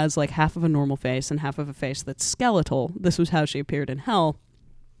originally has like half of a normal face and half of a face that's skeletal. This was how she appeared in hell.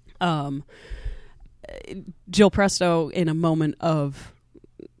 Jill Presto, in a moment of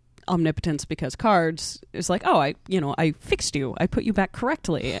omnipotence because cards, is like, oh, I fixed you, I put you back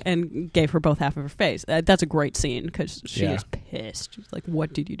correctly, and gave her both half of her face. That's a great scene because she is pissed. She's like,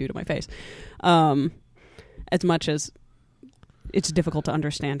 what did you do to my face? As much as it's difficult to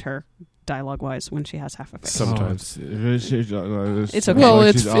understand her dialogue-wise when she has half a face. Sometimes. It's okay. Well,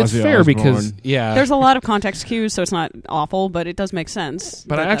 it's fair because, there's a lot of context cues, so it's not awful, but it does make sense.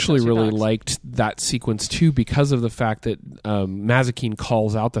 But I actually really liked that sequence, too, because of the fact that Mazikeen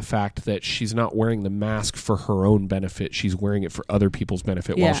calls out the fact that she's not wearing the mask for her own benefit. She's wearing it for other people's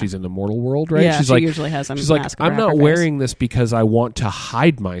benefit while she's in the mortal world, right? Yeah, she's she like, usually has a she's mask like, I'm not wearing this because I want to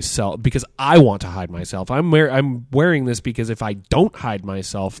hide myself, because I want to hide myself. I'm wearing this because if I don't hide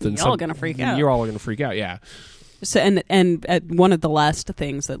myself, then you're all going to freak out. You're all going to freak out, yeah. So, and one of the last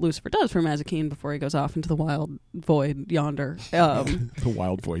things that Lucifer does for Mazikeen before he goes off into the wild void yonder. The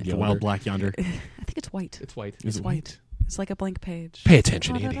wild void yonder. The wild black yonder. I think it's white. It's white. Is it white? It's like a blank page. Pay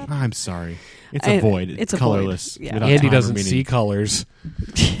attention, Andy. I'm sorry. It's a void. It's a colorless. Void. Yeah. Without Andy time or doesn't meaning. see colors.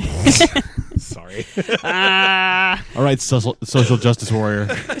 Sorry. All right, social justice warrior.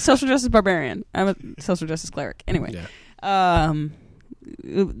 Social justice barbarian. I'm a social justice cleric. Anyway. Yeah.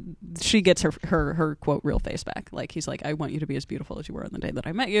 she gets her quote real face back. Like he's like, I want you to be as beautiful as you were on the day that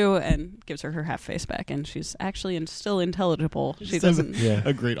I met you, and gives her half face back, and she's actually still intelligible. She doesn't.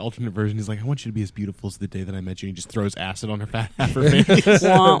 A great alternate version. He's like, I want you to be as beautiful as the day that I met you. And he just throws acid on her fat half her face.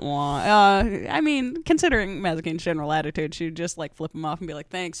 Wah, wah. I mean, considering Mazakine's general attitude, she'd just like flip him off and be like,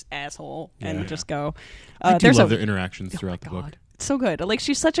 "Thanks, asshole," and just go. I do love their interactions throughout the book. It's so good. Like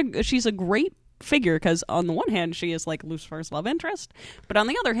she's a great figure, because on the one hand she is like Lucifer's love interest, but on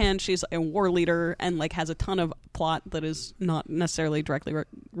the other hand she's a war leader and like has a ton of plot that is not necessarily directly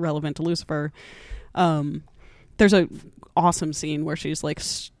relevant to Lucifer. There's a awesome scene where she's like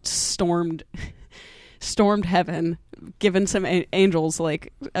stormed heaven, given some angels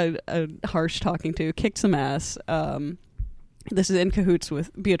like a harsh talking to, kicked some ass. This is in cahoots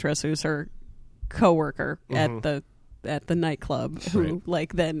with Beatrice, who's her co-worker at the nightclub, who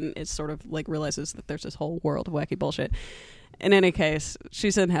like then is sort of like realizes that there's this whole world of wacky bullshit. In any case,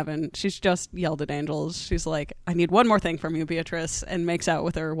 she's in heaven. She's just yelled at angels. She's like, I need one more thing from you, Beatrice, and makes out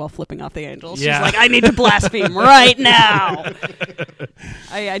with her while flipping off the angels. She's like, I need to blaspheme right now.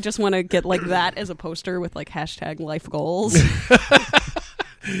 I just want to get like that as a poster with like #life goals.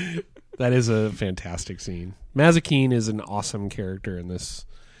 That is a fantastic scene. Mazikeen is an awesome character in this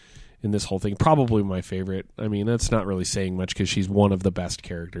whole thing. Probably my favorite. I mean, that's not really saying much because she's one of the best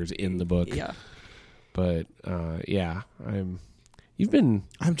characters in the book. Yeah. But I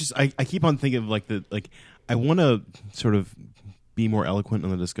keep on thinking of I want to sort of be more eloquent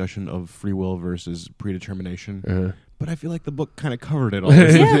in the discussion of free will versus predetermination. But I feel like the book kind of covered it all.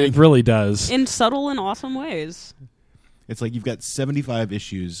 It really does. In subtle and awesome ways. It's like you've got 75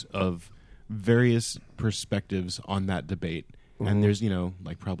 issues of various perspectives on that debate. And there's,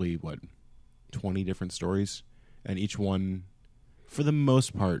 probably, 20 different stories. And each one, for the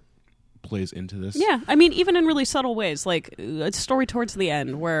most part, plays into this. Yeah, I mean, even in really subtle ways. Like, a story towards the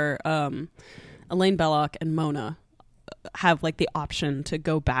end where Elaine Belloc and Mona have, like, the option to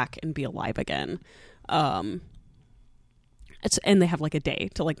go back and be alive again. And they have, like, a day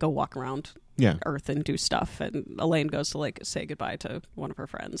to, like, go walk around Earth and do stuff. And Elaine goes to, like, say goodbye to one of her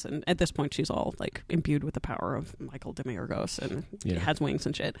friends. And at this point, she's all, like, imbued with the power of Michael Demiurgos and has wings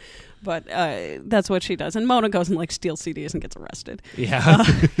and shit. But that's what she does. And Mona goes and, like, steals CDs and gets arrested. Yeah.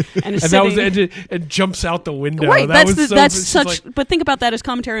 And jumps out the window. Right. That's such. like, but think about that as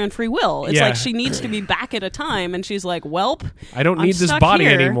commentary on free will. It's like she needs to be back at a time, and she's like, "Welp, I don't need this body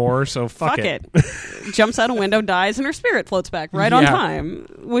anymore, so fuck it." Jumps out a window, dies, and her spirit floats back right on time,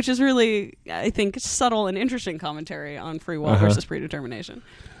 which is really, I think, subtle and interesting commentary on free will versus predetermination.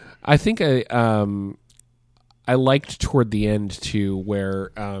 I think I liked toward the end too,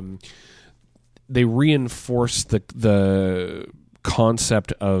 where they reinforced the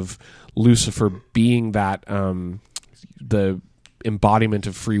concept of Lucifer being that the embodiment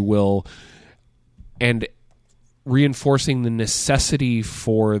of free will, and reinforcing the necessity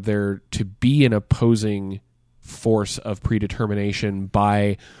for there to be an opposing force of predetermination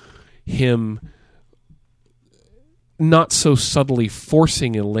by him not so subtly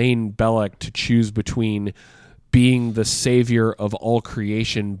forcing Elaine Belloc to choose between being the savior of all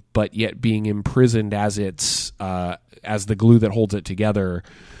creation, but yet being imprisoned as as the glue that holds it together,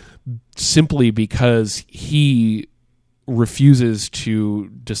 simply because he refuses to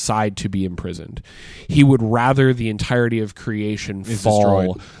decide to be imprisoned. He would rather the entirety of creation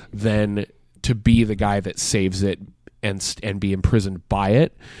fall than to be the guy that saves it and be imprisoned by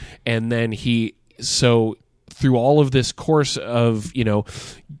it. And then through all of this course of,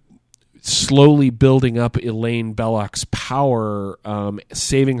 slowly building up Elaine Belloc's power,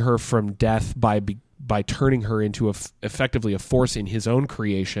 saving her from death by turning her into effectively a force in his own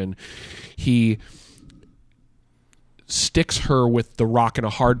creation, he sticks her with the rock and a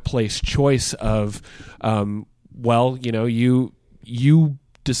hard place choice of, you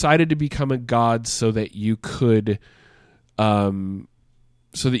decided to become a god so that you could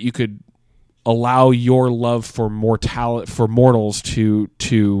allow your love for mortals to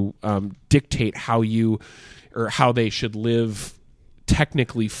dictate how they should live,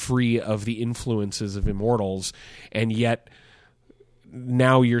 technically free of the influences of immortals. And yet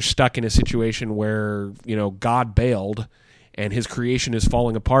now you're stuck in a situation where, God bailed and his creation is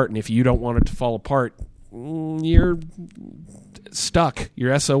falling apart. And if you don't want it to fall apart, you're stuck.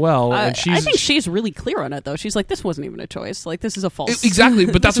 You're SOL. And I think she's really clear on it, though. She's like, this wasn't even a choice. Like, this is a false. Exactly.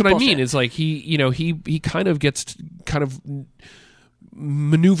 But that's what I mean. It's like he kind of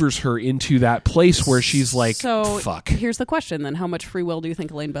maneuvers her into that place where she's like, so fuck. Here's the question then. How much free will do you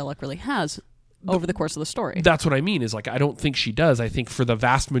think Elaine Belloc really has? over the course of the story. That's what I mean, is like, I don't think she does. I think for the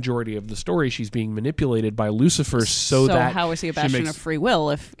vast majority of the story, she's being manipulated by Lucifer so that how is he a bastion makes- of free will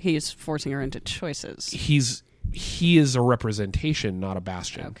if he's forcing her into choices? he is a representation, not a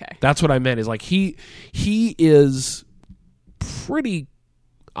bastion. Okay. That's what I meant, is like he is pretty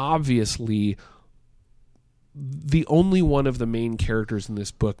obviously the only one of the main characters in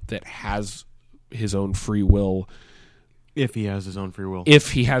this book that has his own free will, If he has his own free will.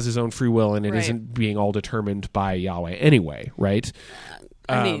 if he has his own free will and it Right. isn't being all determined by Yahweh anyway, right?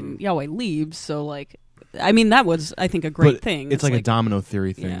 I mean, Yahweh leaves, so like, I mean, that was, I think, a great But thing. It's like a domino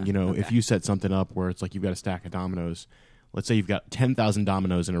theory thing. Yeah, You know, if okay. you set something up where it's like you've got a stack of dominoes, let's say you've got 10,000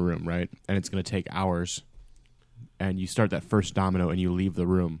 dominoes in a room, right? And it's going to take hours. And you start that first domino and you leave the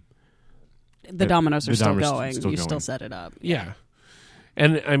room. the dominoes are the still dominoes going. still You going. still set it up. Yeah.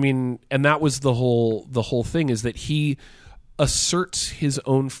 And I mean, and that was the whole thing, is that he asserts his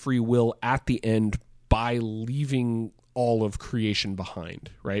own free will at the end by leaving all of creation behind,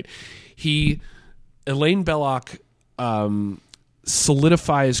 right? Elaine Belloc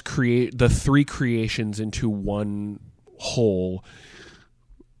solidifies the three creations into one whole,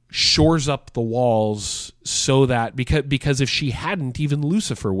 shores up the walls so that because if she hadn't, even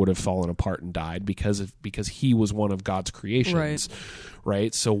Lucifer would have fallen apart and died because he was one of God's creations,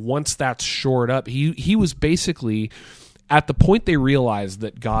 right? So once that's shored up, he was basically at the point they realized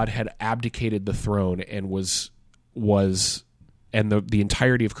that God had abdicated the throne and was and the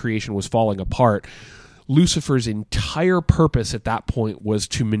entirety of creation was falling apart. Lucifer's entire purpose at that point was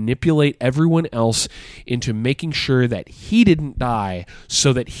to manipulate everyone else into making sure that he didn't die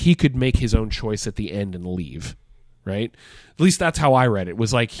so that he could make his own choice at the end and leave, right? At least that's how I read it. It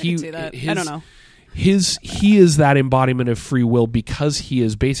was like I can see that. I don't know. He is that embodiment of free will because he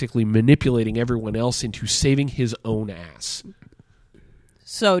is basically manipulating everyone else into saving his own ass.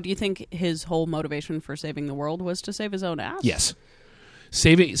 So, do you think his whole motivation for saving the world was to save his own ass? Yes.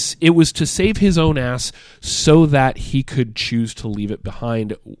 It was to save his own ass so that he could choose to leave it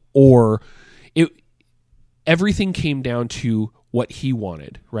behind, or everything came down to what he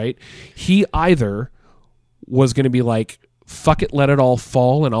wanted, right? He either was going to be like, fuck it, let it all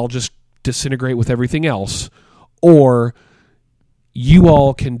fall, and I'll just disintegrate with everything else, or you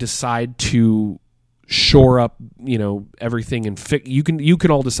all can decide to shore up, everything and you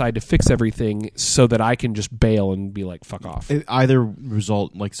can all decide to fix everything so that I can just bail and be like, fuck off. Either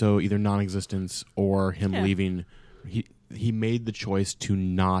result, either non-existence or him leaving. He made the choice to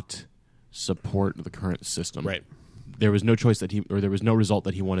not support the current system. Right. There was no choice there was no result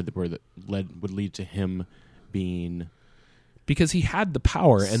that he wanted would lead to him being. Because he had the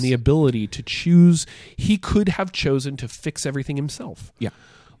power and the ability to choose. He could have chosen to fix everything himself. Yeah.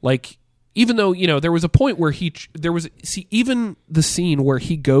 Even though, there was a point where even the scene where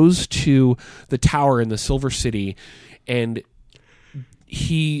he goes to the tower in the Silver City and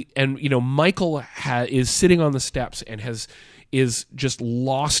Michael is sitting on the steps and is just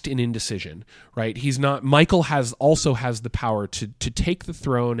lost in indecision, right? Michael also has the power to take the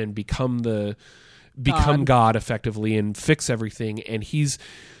throne and become God effectively and fix everything, and he's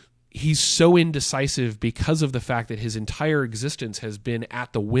so indecisive because of the fact that his entire existence has been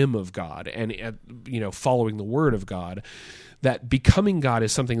at the whim of God and following the word of God, that becoming God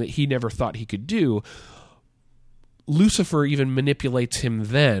is something that he never thought he could do. Lucifer even manipulates him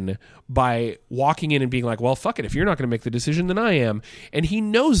then by walking in and being like, well, fuck it, if you're not going to make the decision, then I am. And he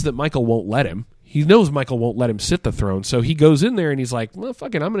knows that Michael won't let him. He knows Michael won't let him sit the throne, so he goes in there and he's like, well,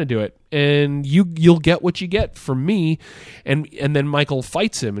 fuck it, I'm going to do it. And you'll get what you get from me. And then Michael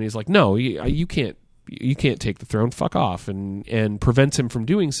fights him and he's like, no, you can't take the throne, fuck off, and prevents him from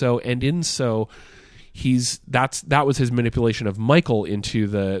doing so. And in so, that was his manipulation of Michael into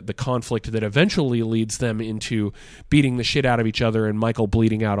the conflict that eventually leads them into beating the shit out of each other and Michael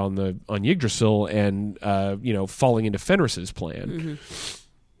bleeding out on Yggdrasil and falling into Fenris's plan. Mm-hmm.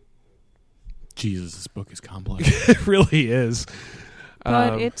 Jesus, this book is complex. It really is.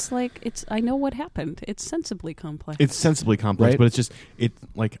 But I know what happened. It's sensibly complex. It's sensibly complex, Right? but it's just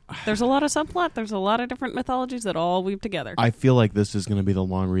There's a lot of subplot. There's a lot of different mythologies that all weave together. I feel like this is going to be the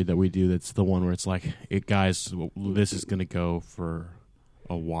long read that we do. That's the one where it's like, guys, this is going to go for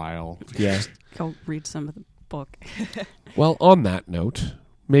a while. Yeah. Go read some of the book. Well, on that note,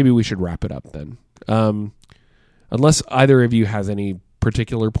 maybe we should wrap it up then. Unless either of you has any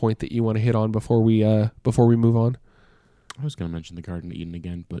particular point that you want to hit on before we move on. I was going to mention the Garden of Eden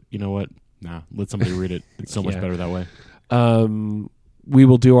again, but you know what? Nah, let somebody read it. It's so much better that way. We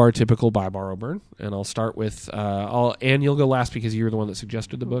will do our typical buy, borrow, burn, and I'll start with Anne, you'll go last because you were the one that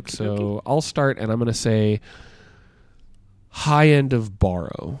suggested the book. So I'll start, and I'm going to say high end of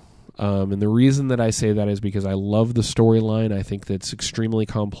borrow. And the reason that I say that is because I love the storyline. I think that's extremely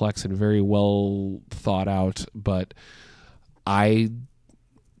complex and very well thought out, but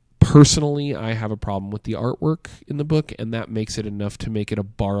personally, I have a problem with the artwork in the book, and that makes it enough to make it a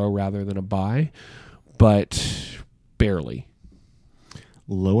borrow rather than a buy, but barely.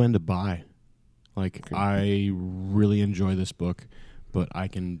 Low end a buy. Like, I really enjoy this book, but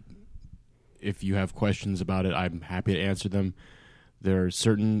if you have questions about it, I'm happy to answer them. There are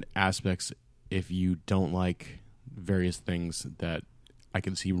certain aspects, if you don't like various things, that I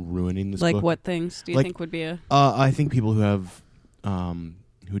can see ruining this book. Like what things do you think would be a... I think people who have...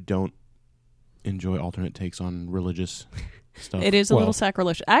 who don't enjoy alternate takes on religious stuff. It is a little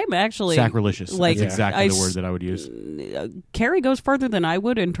sacrilegious. I'm actually... Sacrilegious. Like, that's exactly the word that I would use. Carrie goes further than I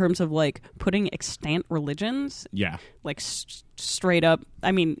would in terms of, like, putting extant religions. Yeah. Like, straight up...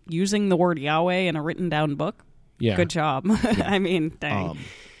 I mean, using the word Yahweh in a written down book. Yeah. Good job. Yeah. I mean, dang.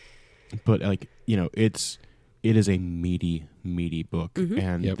 But, like, it is a meaty book,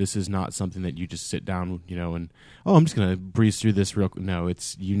 and this is not something that you just sit down, and I'm just gonna breeze through this real quick. No,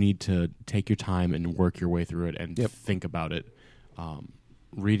 you need to take your time and work your way through it and think about it.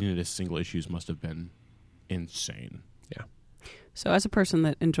 Reading it as single issues must have been insane. Yeah. So, as a person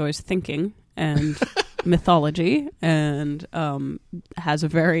that enjoys thinking and mythology and has a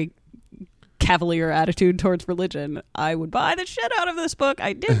very cavalier attitude towards religion, I would buy the shit out of this book.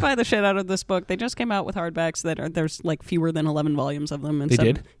 I did buy the shit out of this book. They just came out with hardbacks there's like fewer than 11 volumes of them. And they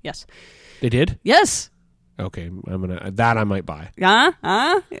did? Yes. They did? Yes. Okay, I might buy. Yeah,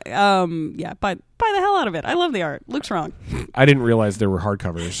 buy the hell out of it. I love the art. Luke's wrong. I didn't realize there were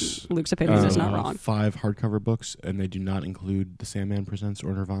hardcovers. Luke's opinion is not wrong. 5 hardcover books, and they do not include The Sandman Presents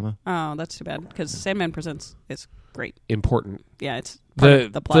or Nirvana. Oh, that's too bad, because Sandman Presents is great. Important. Yeah, it's part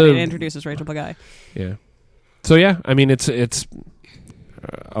of the plot. It introduces Rachel Pagai. Yeah. So yeah, I mean it's a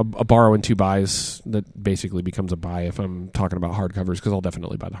borrow and 2 buys that basically becomes a buy if I'm talking about hardcovers, because I'll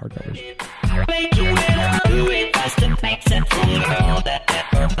definitely buy the hardcovers.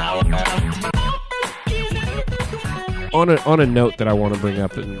 On a note that I want to bring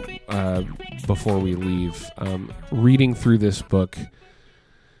up before we leave, reading through this book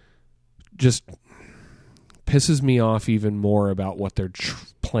just pisses me off even more about what they're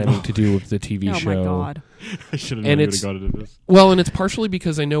planning to do with the TV show. Oh my God. I should have known you would have got into this. Well, and it's partially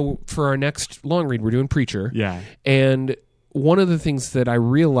because I know for our next long read we're doing Preacher. Yeah. And one of the things that I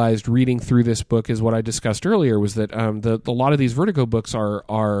realized reading through this book is what I discussed earlier, was that a lot of these Vertigo books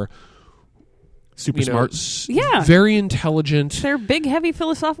are super smart. Very intelligent. They're big, heavy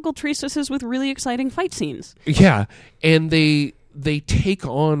philosophical treatises with really exciting fight scenes. Yeah. And they take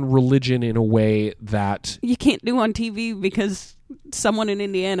on religion in a way that you can't do on TV because someone in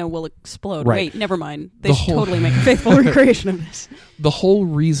Indiana will explode. Right. Wait, never mind. They should totally make a faithful recreation of this. The whole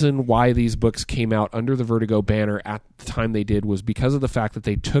reason why these books came out under the Vertigo banner at the time they did was because of the fact that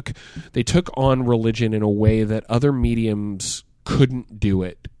they took on religion in a way that other mediums couldn't do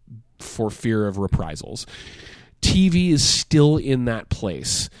it for fear of reprisals. TV is still in that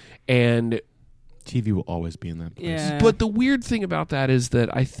place, and TV will always be in that place. Yeah. But the weird thing about that is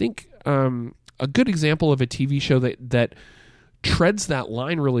that I think a good example of a TV show that treads that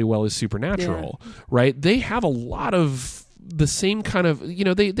line really well is Supernatural, right? They have a lot of the same kind of,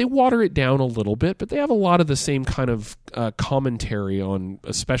 they water it down a little bit, but they have a lot of the same kind of commentary on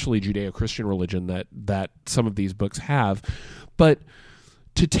especially Judeo-Christian religion that some of these books have. But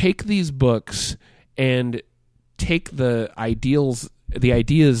to take these books and take the ideas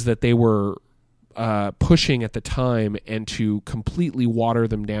that they were pushing at the time and to completely water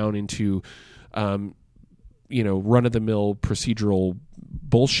them down into run-of-the-mill procedural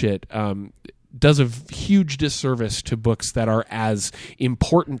bullshit does a huge disservice to books that are as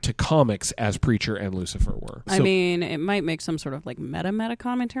important to comics as Preacher and Lucifer were. I mean, it might make some sort of like meta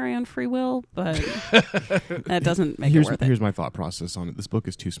commentary on free will, but that doesn't make it worth it. Here's my thought process on it. This book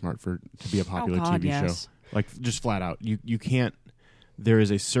is too smart to be a popular TV show. Like, just flat out. You can't... There is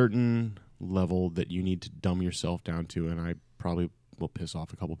a certain level that you need to dumb yourself down to, and I probably will piss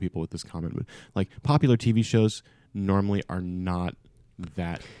off a couple people with this comment, but like, popular TV shows normally are not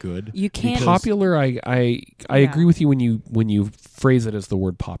that good. You can't popular. I agree with you when you phrase it as the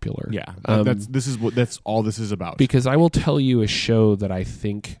word popular. Yeah, that's all this is about. Because I will tell you a show that I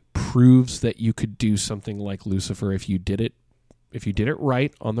think proves that you could do something like Lucifer if you did it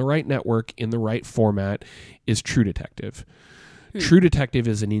right on the right network in the right format, is True Detective. True Detective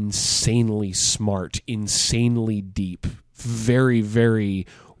is an insanely smart, insanely deep, very, very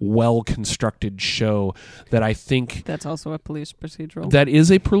well-constructed show that I think... That's also a police procedural. That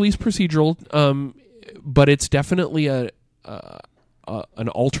is a police procedural, but it's definitely a an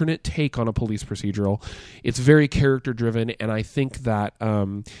alternate take on a police procedural. It's very character driven, and I think that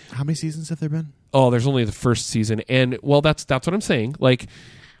How many seasons have there been? there's only the first season, and well, that's what I'm saying. Like,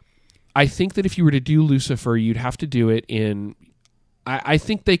 I think that if you were to do Lucifer, you'd have to do it in. I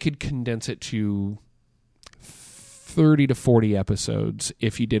think they could condense it to 30 to 40 episodes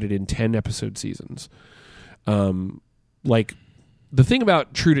if you did it in 10 episode seasons. Like, the thing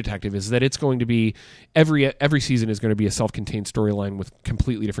about True Detective is that it's going to be every season is going to be a self-contained storyline with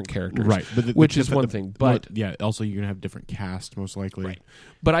completely different characters, Right, but which is one thing. But yeah, also you're gonna have different cast most likely. Right.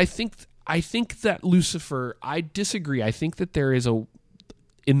 But I think that Lucifer, I disagree. I think that there is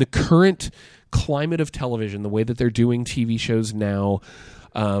in the current climate of television, the way that they're doing TV shows now,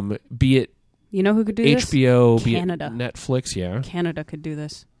 be it You know who could do this? HBO, be it Canada. Netflix, yeah. Canada could do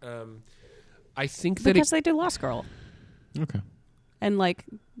this. I think that Because they do Lost Girl. Okay. And, like,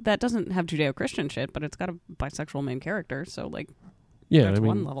 that doesn't have Judeo-Christian shit, but it's got a bisexual main character, so, like, yeah, that's I mean,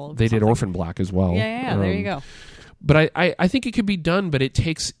 one level of they did something. Orphan Black as well. Yeah, there you go. But I think it could be done, but it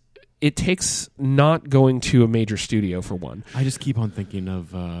takes not going to a major studio for one. I just keep on thinking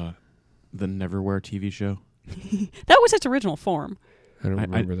of the Neverwhere TV show. That was its original form. I don't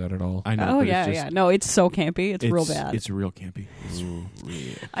remember that at all. I know. Oh, but yeah, it's just, yeah. No, it's so campy. It's real bad. It's real campy. It's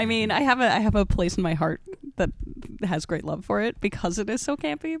real. I mean, I have a place in my heart that has great love for it because it is so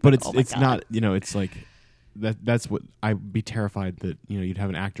campy. But it's oh my it's God. not. You know, it's like that's what I'd be terrified that you'd have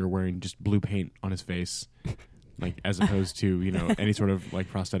an actor wearing just blue paint on his face. Like, as opposed to, any sort of,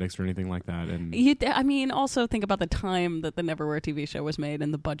 like, prosthetics or anything like that. And I mean, also think about the time that the Neverwhere TV show was made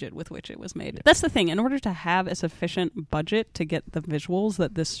and the budget with which it was made. Yeah. That's the thing. In order to have a sufficient budget to get the visuals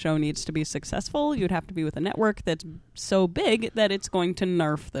that this show needs to be successful, you'd have to be with a network that's so big that it's going to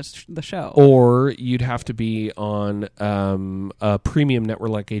nerf the show. Or you'd have to be on a premium network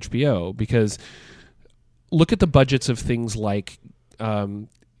like HBO, because look at the budgets of things like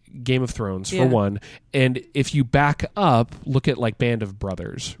Game of Thrones, for one, and if you back up, look at like Band of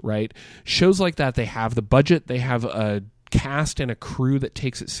Brothers, right? Shows like that, they have the budget, they have a cast and a crew that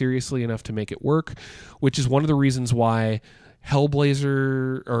takes it seriously enough to make it work, which is one of the reasons why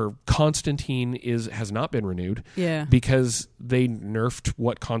Hellblazer or Constantine has not been renewed. Yeah. Because they nerfed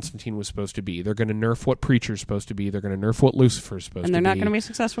what Constantine was supposed to be. They're going to nerf what Preacher's supposed to be. They're going to nerf what Lucifer's supposed to be. And they're not going to be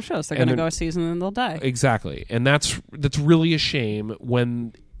successful shows. They're going to go a season and they'll die. Exactly. And that's really a shame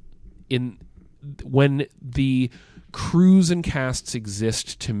when the crews and casts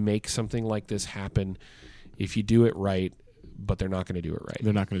exist to make something like this happen. If you do it right, but they're not going to do it right.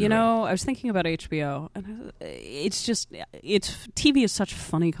 They're not going to do it right. I was thinking about HBO, and it's TV is such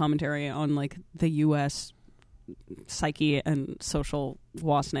funny commentary on, like, the U.S. psyche and social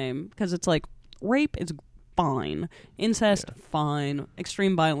wasp name, because it's like, rape is fine, incest, fine,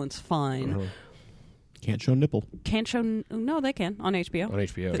 extreme violence, fine. Can't show nipple. Can't show... No, they can, on HBO. On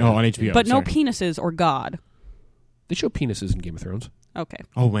HBO. On HBO. But sorry. no penises or God. They show penises in Game of Thrones. Okay.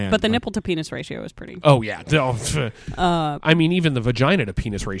 Oh, man. But the nipple to penis ratio is pretty... Oh, yeah. I mean, even the vagina to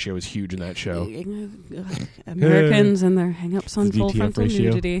penis ratio is huge in that show. Americans and their hang-ups on The full DTF frontal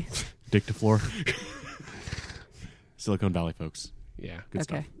ratio. nudity. Dick to floor. Silicon Valley folks. Yeah. Good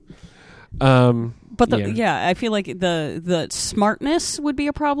Okay. stuff. But I feel like the smartness would be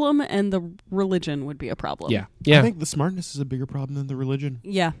a problem and the religion would be a problem. Yeah. Yeah. I think the smartness is a bigger problem than the religion.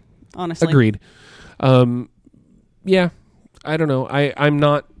 Yeah, honestly. Agreed. Yeah. I don't know. I'm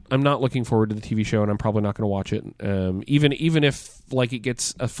not looking forward to the TV show, and I'm probably not going to watch it. Even if, like, it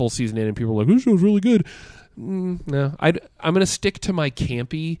gets a full season in and people are like, this show's really good. No. I'm going to stick to my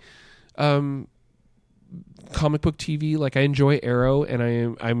campy comic book TV. Like, I enjoy Arrow,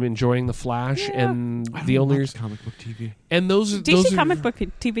 and I'm enjoying The Flash, and the only reason comic book TV. and those DC are, comic book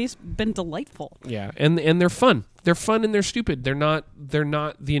TV's been delightful. yeah, and they're fun. They're fun and they're stupid. They're not.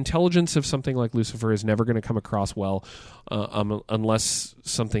 The intelligence of something like Lucifer is never going to come across well, unless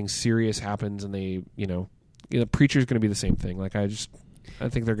something serious happens, and they, Preacher's going to be the same thing. Like, I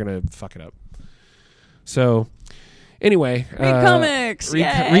think they're going to fuck it up. So. Anyway, read comics.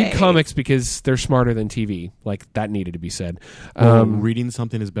 Read comics because they're smarter than TV. Like, that needed to be said. Reading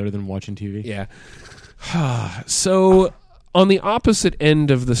something is better than watching TV. Yeah. So, on the opposite end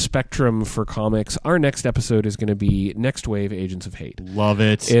of the spectrum for comics, our next episode is going to be Next Wave: Agents of Hate. Love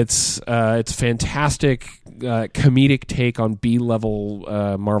it. It's fantastic comedic take on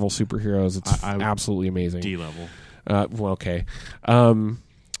B-level Marvel superheroes. It's absolutely amazing. D-level. Well, okay.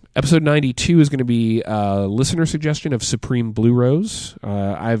 Episode 92 is going to be a listener suggestion of Supreme Blue Rose.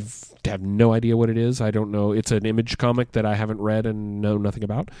 I have no idea what it is. I don't know. It's an Image comic that I haven't read and know nothing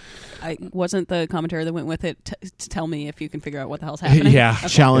about. I wasn't the commentary that went with it to tell me if you can figure out what the hell's happening. Yeah. Okay.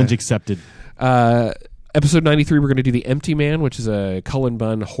 Challenge accepted. Episode 93, we're going to do The Empty Man, which is a Cullen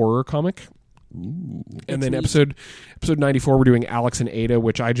Bunn horror comic. And then episode 94, we're doing Alex and Ada,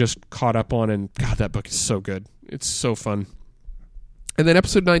 which I just caught up on, and God, that book is so good. It's so fun. And then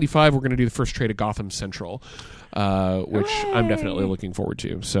episode 95, we're going to do the first trade of Gotham Central, which I'm definitely looking forward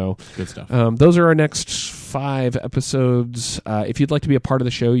to. So Good stuff. those are our next 5 episodes. If you'd like to be a part of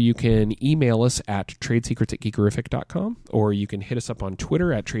the show, you can email us at tradesecrets@geekerific.com, or you can hit us up on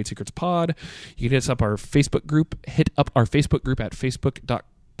Twitter at tradesecretspod. You can hit us up our Facebook group. Hit up our Facebook group at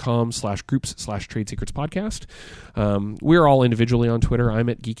facebook.com/groups/Trade Secrets Podcast. We're all individually on Twitter. I'm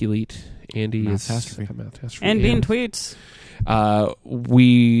at Geek Elite. Andy is Mattastrophe. And Bean tweets.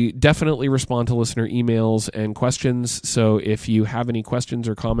 We definitely respond to listener emails and questions. So if you have any questions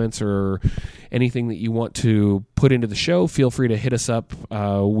or comments or anything that you want to put into the show, feel free to hit us up.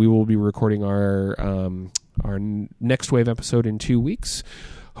 We will be recording our next wave episode in 2 weeks.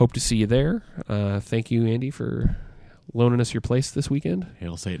 Hope to see you there. Thank you, Andy, for loaning us your place this weekend.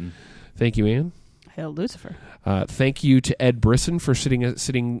 Hail Satan. Thank you, Ann. Hail Lucifer. Thank you to Ed Brisson for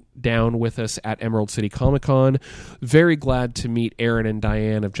sitting down with us at Emerald City Comic Con. Very glad to meet Aaron and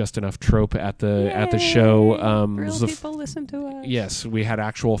Diane of Just Enough Trope at the show. Real people listen to us. Yes, we had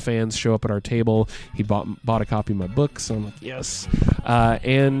actual fans show up at our table. He bought a copy of my book, so I'm like, yes.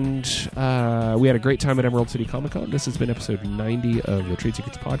 And we had a great time at Emerald City Comic Con. This has been episode 90 of the Trade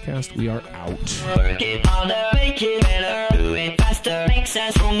Secrets Podcast. We are out. Work it harder, make it better, do it faster, makes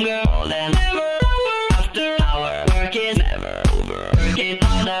us stronger than ever.